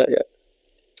ayahuasca? Not yet.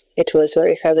 It was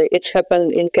very heavy. It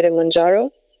happened in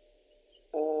Kilimanjaro.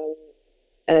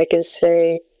 And I can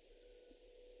say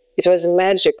it was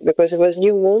magic because it was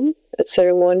new moon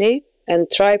ceremony, and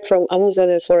tribe from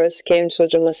Amazon forest came to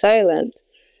the Maasai land.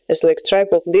 It's like tribe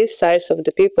of this size of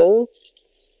the people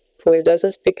who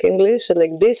doesn't speak English,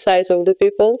 like this size of the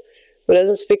people who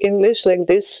doesn't speak English, like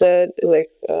this,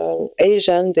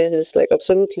 Asian, then it's like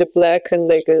absolutely black and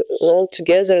like all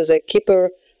together as a keeper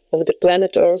of the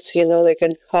planet Earth, you know, like,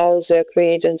 and how they're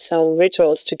creating some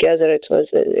rituals together.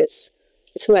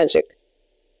 It's magic.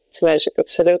 It's magic,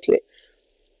 absolutely.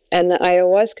 And the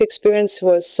ayahuasca experience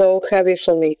was so heavy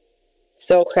for me,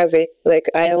 so heavy. Like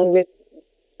I only,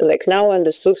 like now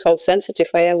understood how sensitive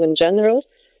I am in general,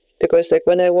 because like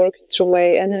when I work through my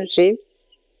energy,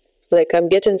 like I'm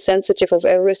getting sensitive of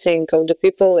everything, of the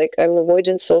people, like I'm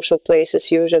avoiding social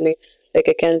places usually. Like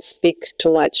I can't speak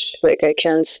too much, like I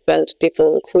can't spend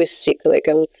people who is sick, like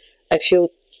I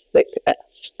feel like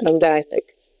I'm dying,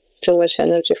 like too much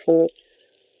energy for me.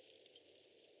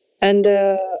 And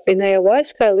in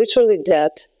ayahuasca, I literally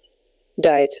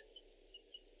died.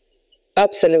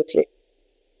 Absolutely.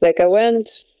 Like I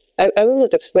went, I will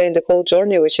not explain the whole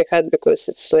journey which I had because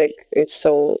it's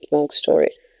so long story.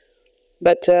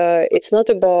 But it's not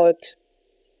about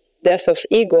death of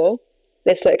ego.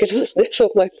 It's like it was death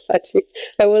of my body.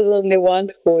 I was the only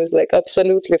one who was like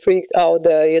absolutely freaked out.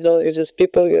 You know, it just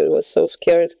people, it was so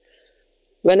scared.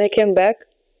 When I came back,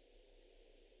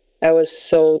 I was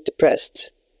so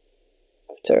depressed.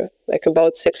 After like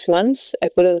about 6 months, I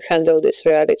couldn't handle this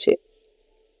reality.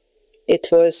 It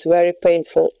was very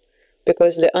painful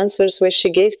because the answers which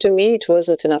she gave to me, it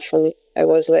wasn't enough for me. I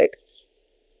was like,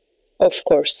 of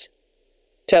course,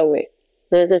 tell me.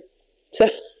 So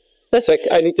that's like,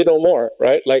 I need to know more,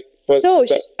 right? Like, no,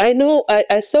 I know,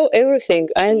 I saw everything.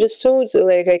 I understood,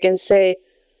 like I can say,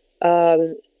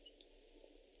 I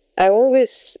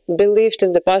always believed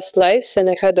in the past lives, and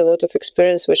I had a lot of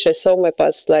experience which I saw my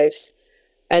past lives.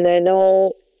 And I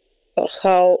know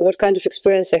what kind of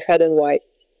experience I had and why.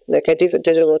 Like I did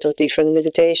a lot of different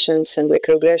meditations and like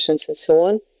regressions and so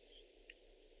on.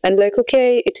 And like,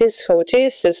 okay, it is how it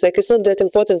is. It's like, it's not that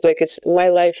important. Like it's my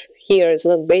life here is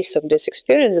not based on this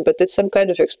experience, but it's some kind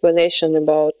of explanation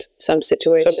about some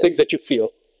situation. Some things that you feel,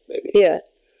 maybe. Yeah.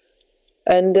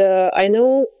 And I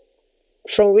know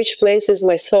from which place is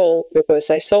my soul, because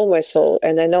I saw my soul,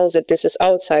 and I know that this is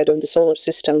outside of the solar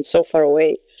system, so far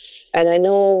away. And I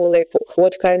know like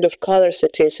what kind of colors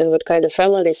it is and what kind of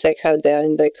families I have there,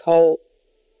 and like how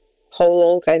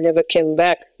long I never came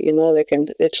back, you know, like,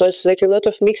 and it was like a lot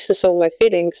of mixes of my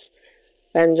feelings,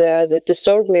 and that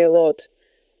disturbed me a lot.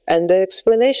 And the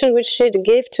explanation which she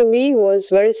gave to me was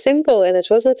very simple, and it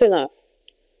wasn't enough.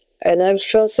 And I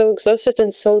felt so exhausted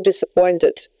and so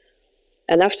disappointed.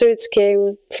 And after it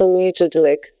came for me to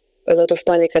like a lot of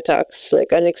panic attacks,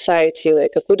 like an anxiety,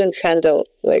 like I couldn't handle,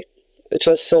 like it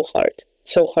was so hard,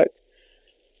 so hard.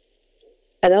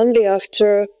 And only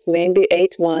after maybe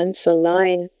 8 months or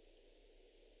 9,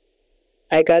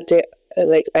 I got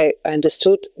I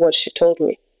understood what she told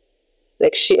me.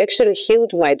 Like she actually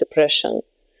healed my depression.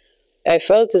 I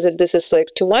felt that this is like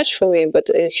too much for me, but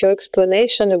her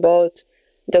explanation about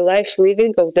the life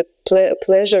living of the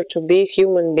pleasure to be a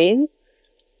human being,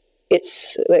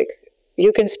 it's like,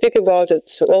 you can speak about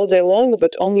it all day long,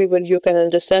 but only when you can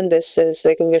understand this as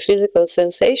like in your physical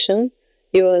sensation,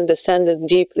 you will understand it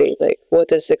deeply. Like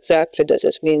what is exactly does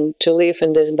it mean to live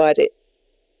in this body?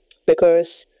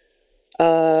 Because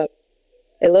a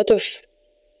lot of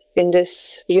in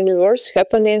this universe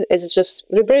happening is just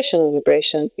vibration,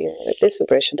 you know, like this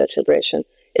vibration, that vibration.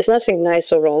 It's nothing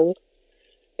nice or wrong.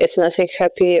 It's nothing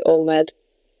happy or mad.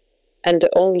 And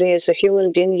only as a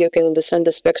human being you can understand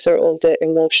the spectrum of the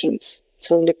emotions.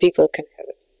 So only people can have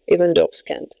it. Even dogs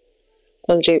can't.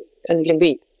 Only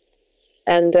we.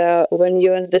 And when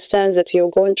you understand that you're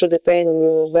going through the pain and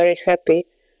you're very happy,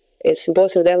 it's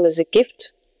both of them as a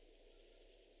gift.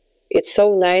 It's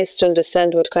so nice to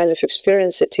understand what kind of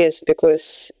experience it is,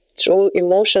 because through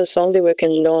emotions only we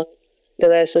can learn the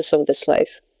lessons of this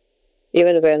life.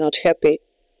 Even if we're not happy,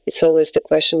 it's always the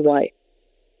question why.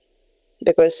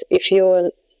 Because if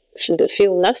you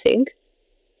feel nothing,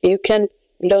 you can't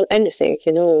learn anything,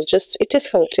 you know, just it is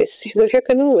how it is. You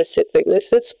can always sit like this,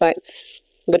 that's fine.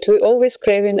 But we're always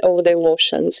craving over the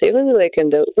emotions, even like in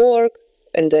the work,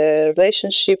 in the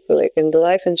relationship, like in the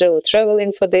life in general,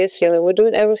 traveling for this, you know, we're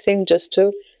doing everything just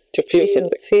to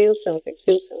feel something.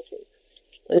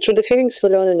 And through the feelings we're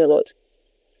learning a lot.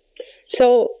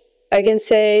 So I can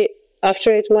say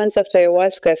after 8 months after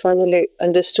ayahuasca, I finally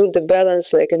understood the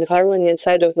balance, like, and harmony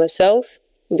inside of myself,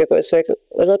 because like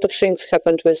a lot of things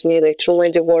happened with me, like through my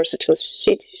divorce. It was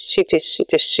shit,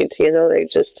 you know, like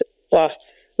just wow.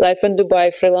 Life in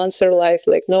Dubai, freelancer life,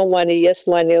 like no money, yes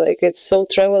money, like it's so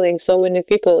traveling, so many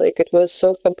people, like it was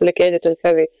so complicated and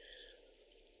heavy.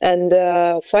 And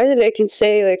finally, I can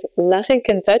say like nothing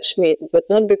can touch me, but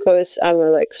not because I'm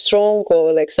like strong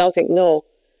or like something. No,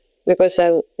 because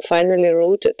I'm finally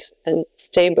rooted and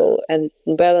stable and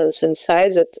balanced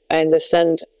inside that I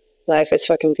understand life is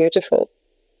fucking beautiful.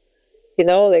 You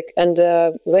know, like, and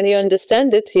when you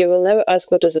understand it, you will never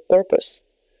ask what is the purpose.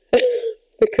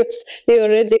 Because you're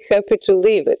already happy to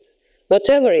live it,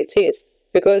 whatever it is.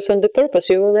 Because on the purpose,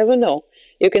 you will never know.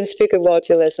 You can speak about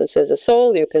your lessons as a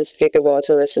soul, you can speak about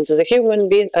your lessons as a human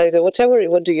being, either whatever,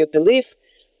 what do you believe.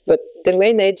 But the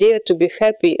main idea to be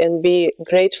happy and be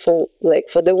grateful, like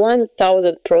for the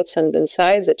 1000%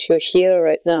 inside that you're here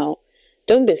right now.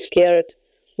 Don't be scared,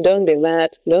 don't be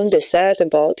mad, don't be sad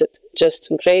about it.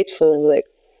 Just grateful and like,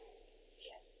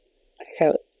 I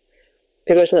have it.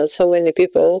 Because not so many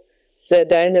people, they're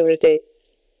dying every day,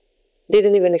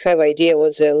 didn't even have idea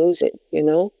what they're losing, you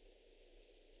know?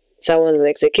 Someone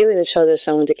like they're killing each other,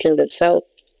 someone they kill themselves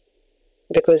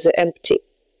because they're empty.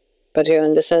 But you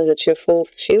understand that you're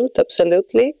fulfilled,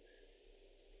 absolutely.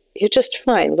 You're just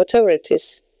fine, whatever it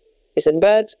is. Is it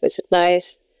bad? Is it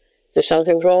nice? Is there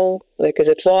something wrong? Like, is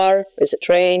it war? Is it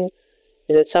rain?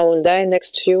 Is it someone dying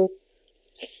next to you?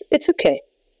 It's okay.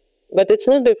 But it's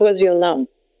not because you're numb,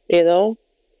 you know?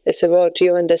 It's about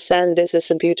you understand this is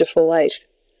a beautiful life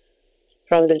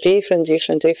from the different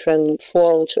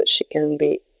forms which it can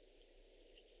be.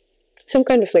 Some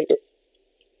kind of like this.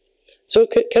 So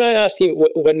can I ask you,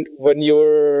 when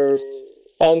you're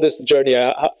on this journey,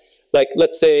 like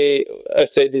let's say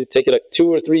it take you like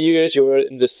 2 or 3 years, you were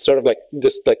in this sort of like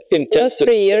this like intense. Just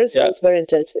 3 years, yeah. It was very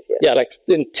intensive. Yeah. Yeah, like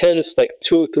intense, like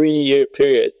 2 or 3 year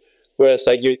period, whereas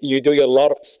like you're doing a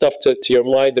lot of stuff to your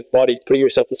mind and body, putting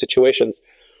yourself in situations.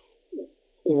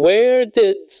 Where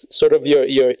did sort of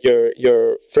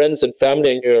your friends and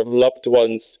family and your loved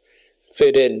ones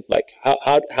fit in? Like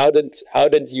how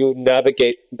did you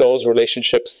navigate those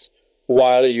relationships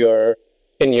while you're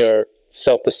in your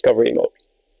self-discovery mode?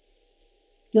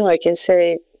 No, I can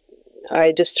say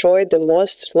I destroyed the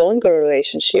most longer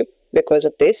relationship because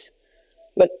of this.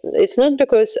 But it's not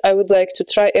because I would like to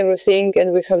try everything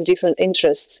and we have different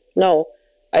interests. No,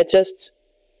 I just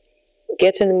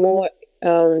getting more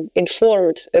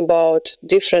informed about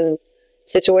different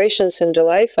situations in the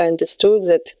life. I understood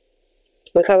that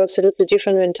we have absolutely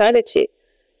different mentality.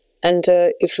 And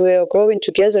if we are growing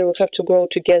together, we have to grow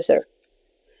together.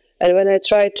 And when I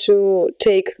tried to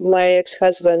take my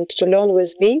ex-husband to learn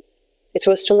with me, it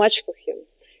was too much for him.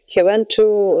 He went to,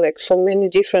 like, for many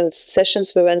different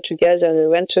sessions, we went together and we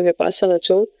went to vipassana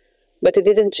too, but he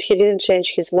didn't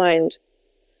change his mind.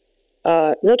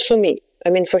 Not for me, I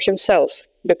mean for himself,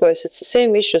 because it's the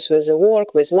same issues with the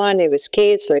work, with money, with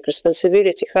kids, like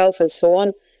responsibility, health, and so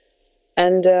on.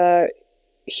 And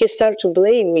he started to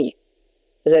blame me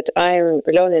that I'm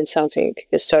learning something.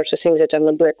 He started to think that I'm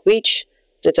a black witch,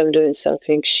 that I'm doing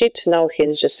something shit. Now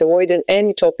he's just avoiding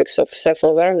any topics of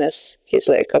self-awareness. He's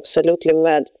like absolutely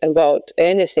mad about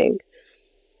anything.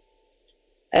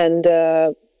 And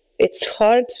it's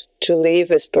hard to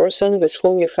live with a person with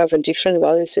whom you have a different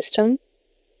value system.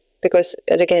 Because,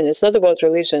 again, it's not about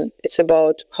religion. It's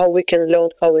about how we can learn,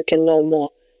 how we can know more,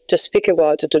 to speak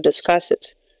about it, to discuss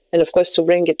it. And, of course, to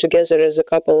bring it together as a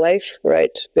couple life,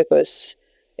 right? Because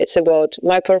it's about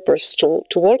my purpose to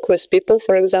work with people,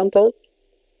 for example,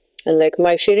 and, like,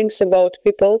 my feelings about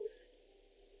people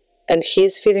and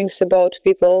his feelings about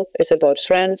people. It's about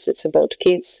friends. It's about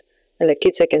kids. And the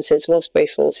kids, I can say, it's the most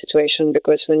painful situation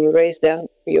because when you raise them,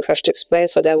 you have to explain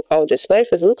for them how this life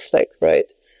looks like, right?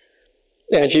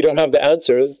 And if you don't have the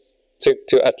answers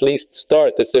to at least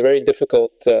start, it's a very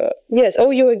difficult. Yes. Oh,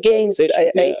 you're against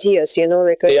ideas, you know,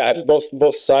 like. Yeah,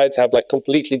 both sides have like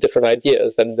completely different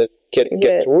ideas, then the kid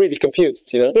gets really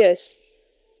confused, you know. Yes,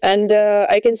 and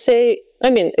I can say, I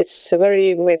mean, it's a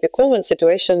very maybe common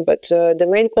situation, but the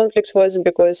main conflict was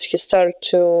because he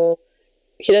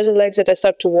doesn't like that I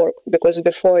start to work, because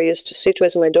before I used to sit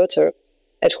with my daughter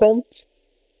at home,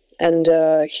 and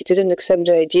he didn't accept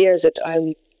the idea that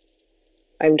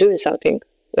I'm doing something,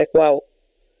 like, wow.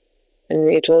 And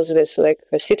it was this, like,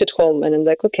 I sit at home and I'm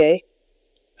like, okay,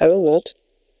 I will not.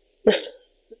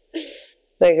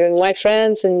 Like, my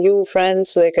friends and new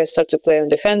friends, like, I start to play on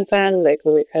the handpan, like,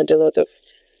 we had a lot of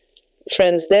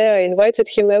friends there. I invited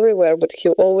him everywhere, but he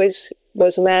always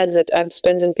was mad that I'm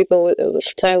spending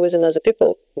time with other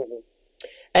people. Mm-hmm.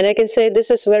 And I can say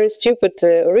this is very stupid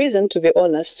reason, to be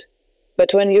honest.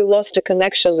 But when you lost a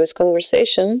connection with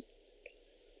conversation,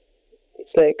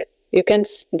 it's like you can't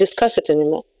discuss it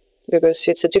anymore because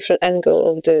it's a different angle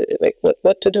of the like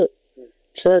what to do.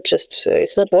 It's not just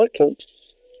it's not working.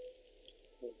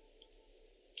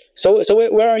 So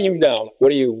where are you now?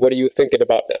 What are you thinking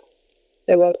about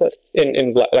now? About what?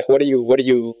 In like what are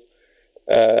you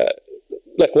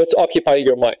like what's occupying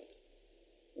your mind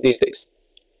these days?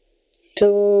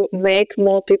 To make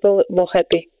more people more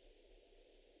happy.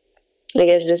 I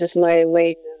guess this is my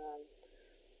main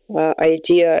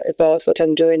idea about what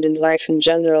I'm doing in life in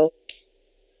general,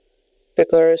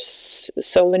 because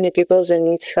so many people, they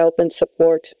need help and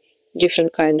support,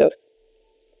 different kind of,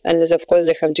 and of course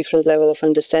they have different level of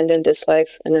understanding this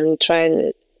life, and I'm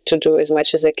trying to do as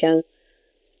much as I can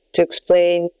to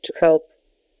explain, to help,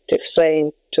 to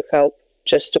explain, to help,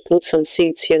 just to put some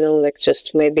seeds, you know, like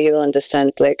just maybe you'll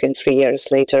understand like in 3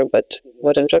 years later, but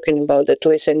what I'm talking about, at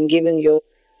least I'm giving you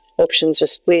options.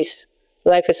 Just please,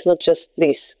 life is not just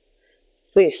this.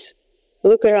 Please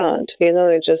look around, you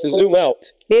know, just zoom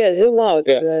out. Yeah, zoom out.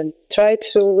 Yeah. Try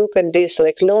to look at this,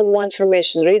 like learn more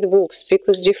information, read books, speak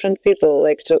with different people,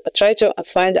 like to try to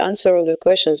find answer of the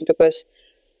questions, because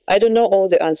I don't know all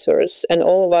the answers, and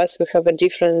all of us, we have a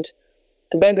different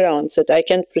backgrounds that I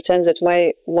can't pretend that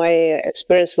my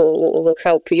experience will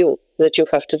help you, that you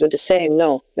have to do the same.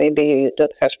 No, maybe you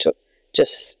don't have to.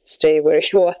 Just stay where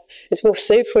you are. It's more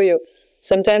safe for you.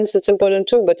 Sometimes it's important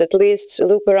too, but at least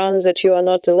look around that you are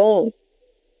not alone.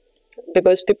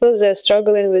 Because people, they're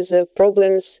struggling with the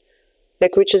problems,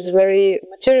 like which is very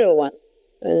material one,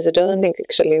 and they don't think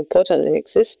actually important and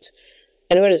exist.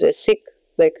 And when they're sick,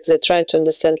 like they're trying to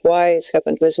understand why it's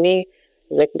happened with me,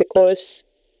 like because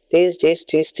this,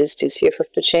 you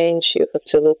have to change, you have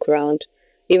to look around.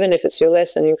 Even if it's your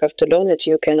lesson, you have to learn it,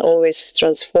 you can always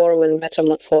transform and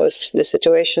metamorphose the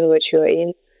situation which you are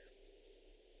in.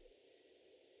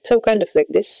 So kind of like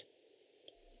this.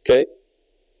 Okay.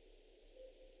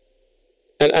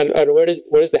 And where does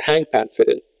the hangpan fit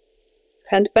in?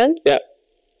 Handpan? Yeah.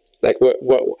 Like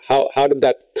how did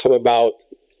that come about?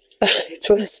 It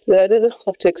was, I don't know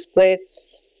how to explain.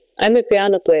 I'm a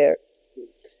piano player.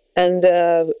 And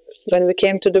when we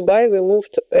came to Dubai, we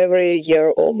moved every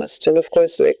year almost. And of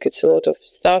course, like it's a lot of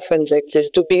stuff and like there's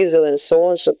diesel and so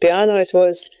on. So piano, it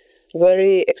was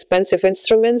very expensive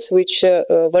instruments, which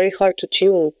very hard to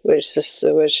tune, which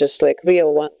was just like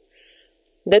real one.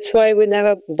 That's why we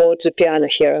never bought the piano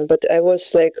here. But I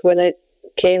was like, when I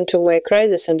came to my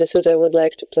crisis, I understood I would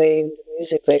like to play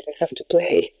music, like I have to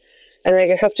play. And like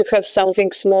I have to have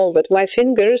something small. But my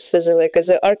fingers, as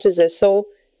an artist, are so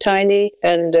tiny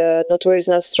and not very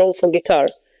enough strong for guitar.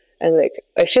 And like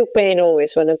I feel pain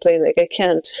always when I'm playing, like I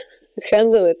can't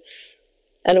handle it.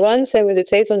 And once I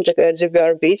meditate on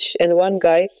GBR beach, and one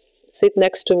guy sit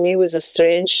next to me with a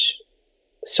strange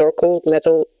circle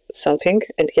metal something,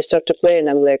 and he started to play, and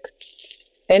I'm like,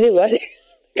 anybody?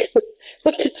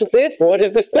 What is this? What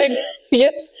is this thing?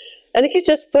 Yes. And he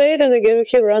just played, and again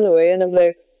he ran away, and I'm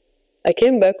like, I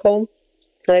came back home,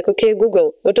 like, okay,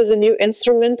 Google, what is a new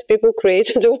instrument people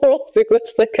create in the world?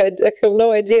 Because like I have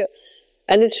no idea.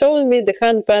 And it showed me the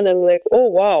handpan, and I'm like, oh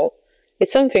wow,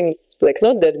 it's something like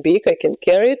not that big, I can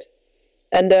carry it.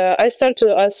 And I started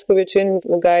to ask between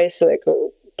guys, like,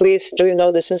 please, do you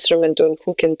know this instrument, or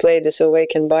who can play this, or where I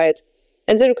can buy it?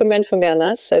 And they recommend for me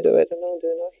Anas. I don't know, do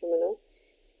you know him or no?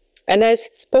 And I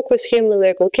spoke with him,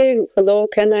 like, okay, hello,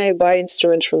 can I buy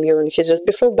instrument from you? And he says,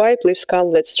 before buy, please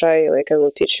come, let's try, like I will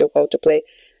teach you how to play.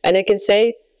 And I can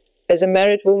say, as a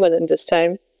married woman in this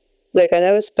time, like I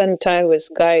never spent time with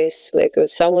guys, like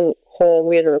with someone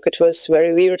home, you know, it was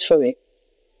very weird for me.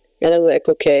 And I'm like,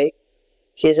 okay,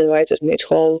 he's invited me at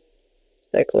home,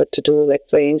 like what to do, like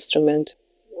play instrument.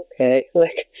 Okay,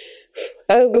 like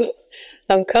I'll go.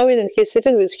 I'm coming, and he's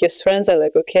sitting with his friends. I'm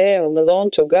like, okay, I'm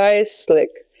alone, two guys, like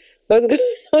what's going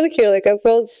on here? Like I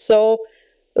felt so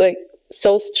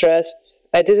stressed.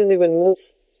 I didn't even move.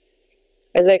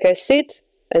 And like I sit,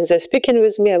 and they're speaking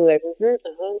with me. I'm like,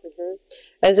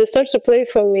 and they start to play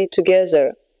for me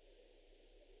together.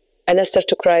 And I start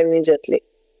to cry immediately.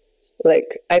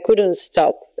 Like, I couldn't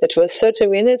stop. It was 30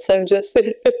 minutes, I'm just...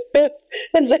 and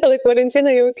they're like, Valentina,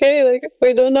 are you okay? Like,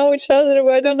 we don't know each other,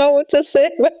 I don't know what to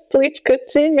say, but please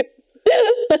continue.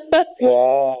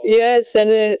 Wow. Yes,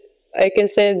 and I can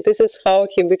say this is how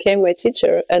he became my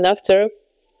teacher. And after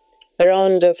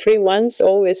around 3 months,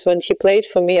 always when he played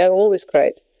for me, I always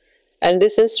cried. And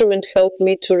this instrument helped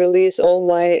me to release all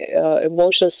my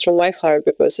emotions from my heart,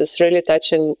 because it's really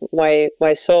touching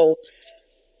my soul.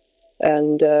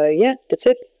 And yeah, that's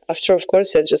it. after, of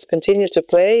course, I just continued to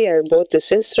play. I bought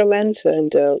this instrument,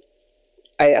 and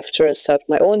after I start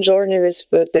my own journey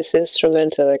with this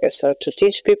instrument, I start to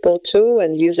teach people too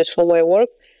and use it for my work.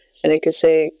 And I can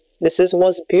say this is the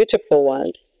most beautiful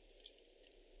one,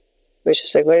 which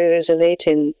is very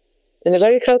resonating and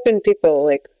very helping people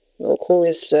who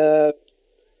is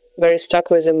very stuck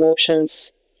with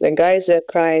emotions. The guys are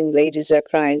crying, ladies are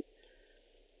crying.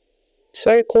 It's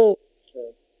very cool.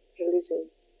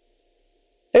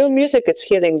 Music is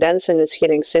healing, dancing is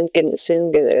healing, singing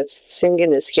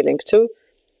is healing too,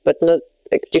 but not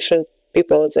different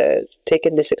people that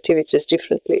taking these activities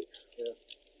differently.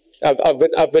 Yeah.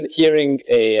 I've been hearing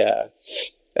a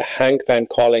hangpan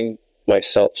calling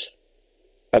myself.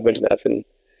 I've been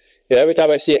every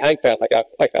time I see a hangpan,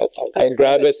 I'll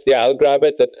grab it. Yeah, I'll grab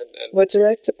it. And would you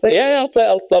like to play? Yeah, I'll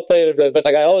play it. But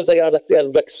I always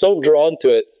I'm so drawn to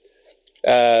it.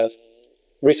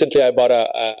 Recently, I bought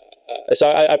so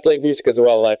I play music as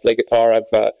well. I play guitar.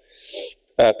 I've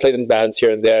played in bands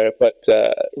here and there. But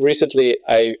recently,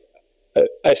 I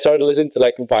started listening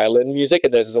to violin music,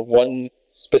 and there's one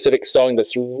specific song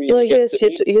that's really. Oh yes,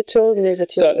 you told me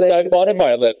that you. So I bought a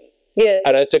violin. Yeah.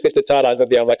 And I took it to Thailand.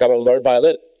 I'm like, I'm gonna learn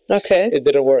violin. Okay. It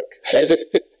didn't work.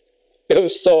 It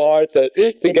was so hard to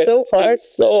get. So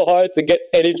hard to get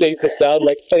anything to sound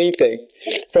like anything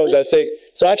from that thing.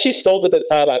 So I actually sold it to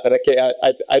Thailand, and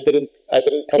I didn't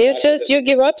come back. You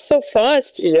give up so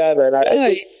fast. Yeah, man.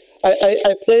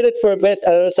 I played it for a bit,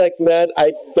 and I was like, man,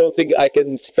 I don't think I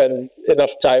can spend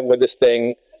enough time with this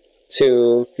thing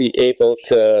to be able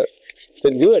to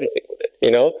do anything with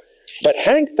it, But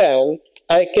hangpan,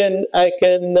 I can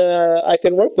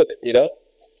work with it,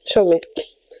 Show me.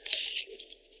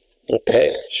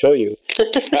 Okay, show you.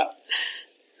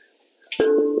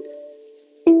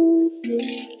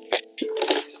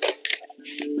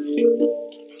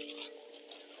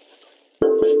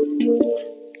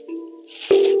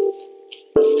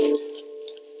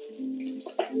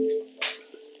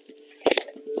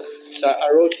 So I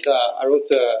wrote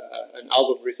an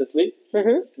album recently.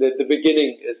 Mm-hmm. The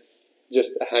beginning is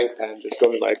just a hangpan, just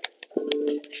going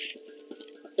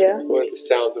with the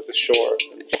sounds of the shore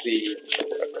and the sea,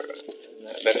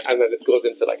 and then it goes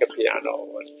into a piano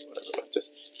and whatever.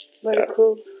 Just very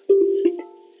cool.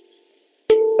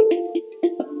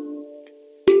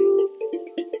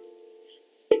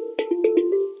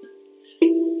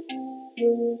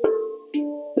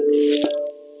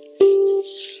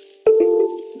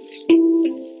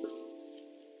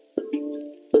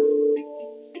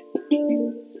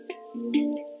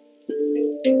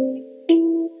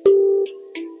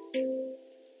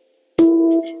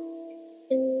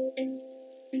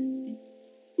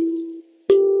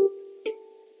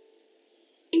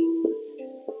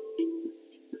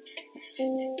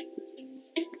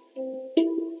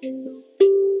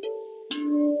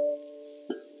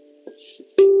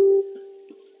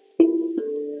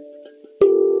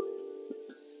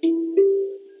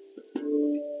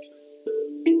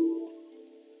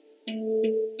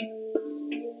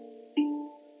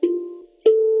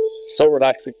 so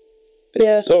relaxing.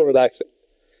 Yeah. So relaxing.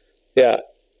 Yeah.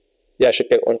 Yeah, I should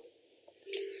get one.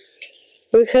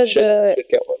 We had Should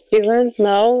get one. event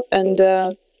now, and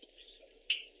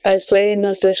I play in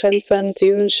the hangpan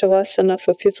during shavasana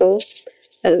for people,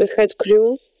 and we had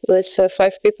crew with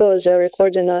 5 people. They're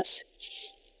recording us,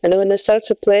 and when I start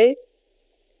to play,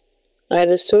 I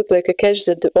understood I catch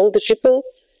that all the people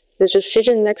they're just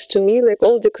sitting next to me,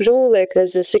 all the crew,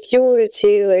 as a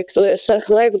security,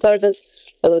 lifeguards,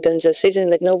 all of them they're sitting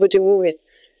nobody moving.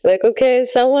 Okay,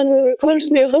 someone will record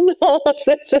me or not.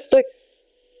 That's just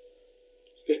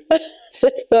so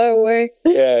far away.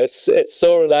 Yeah, it's so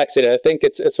relaxing. I think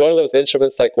it's one of those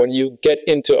instruments when you get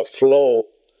into a flow,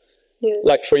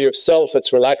 for yourself,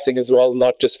 it's relaxing as well,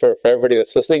 not just for everybody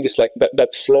that's listening. Just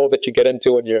that flow that you get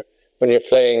into when you're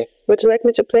playing. Would you like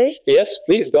me to play? Yes,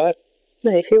 please go ahead.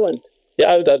 No, if you want.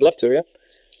 Yeah, I'd love to. Yeah.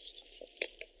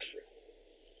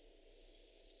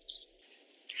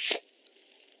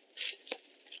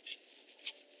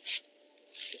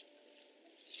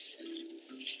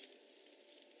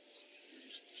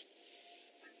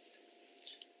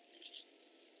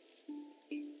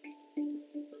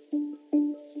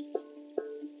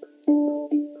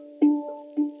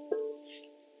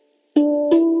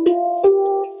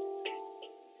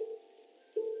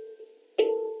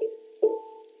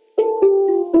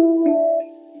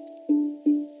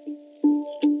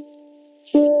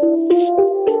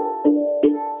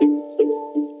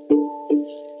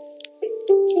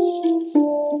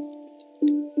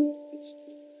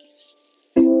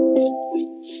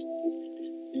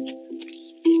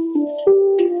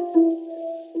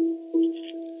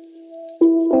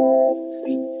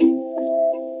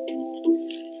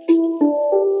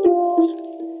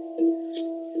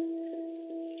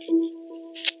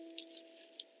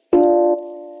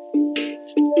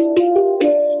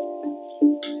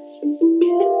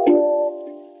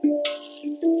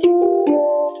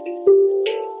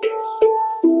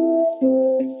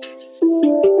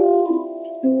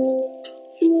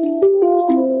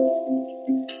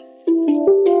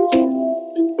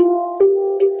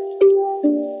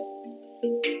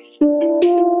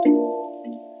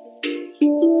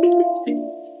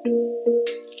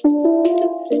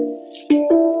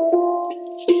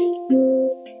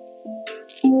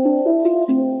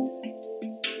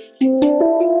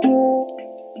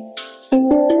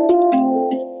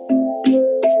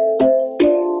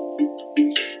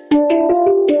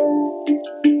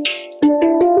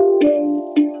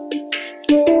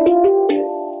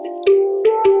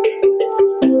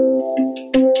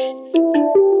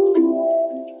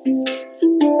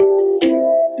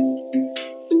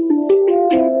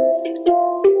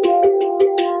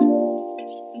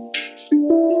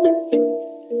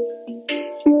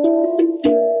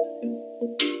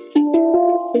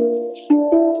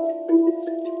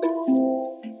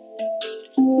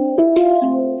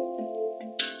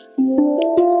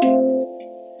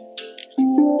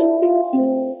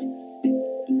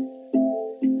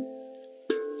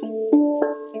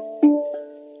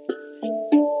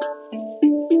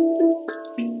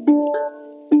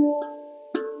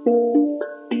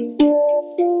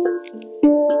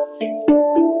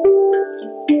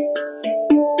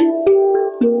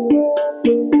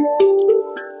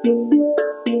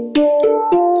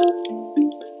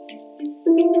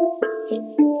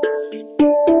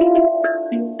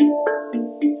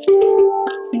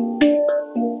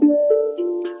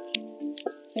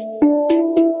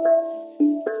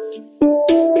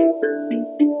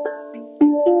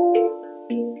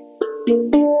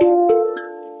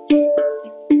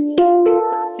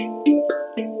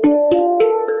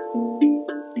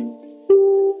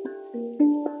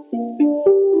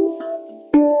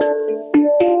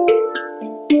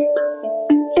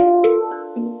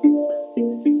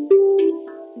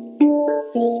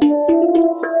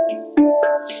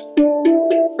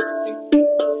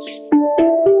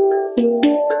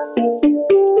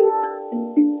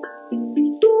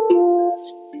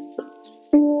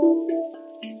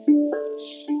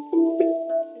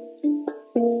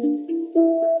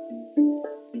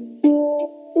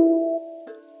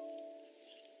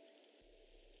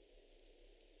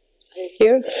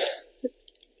 Here?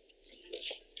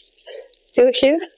 Still here?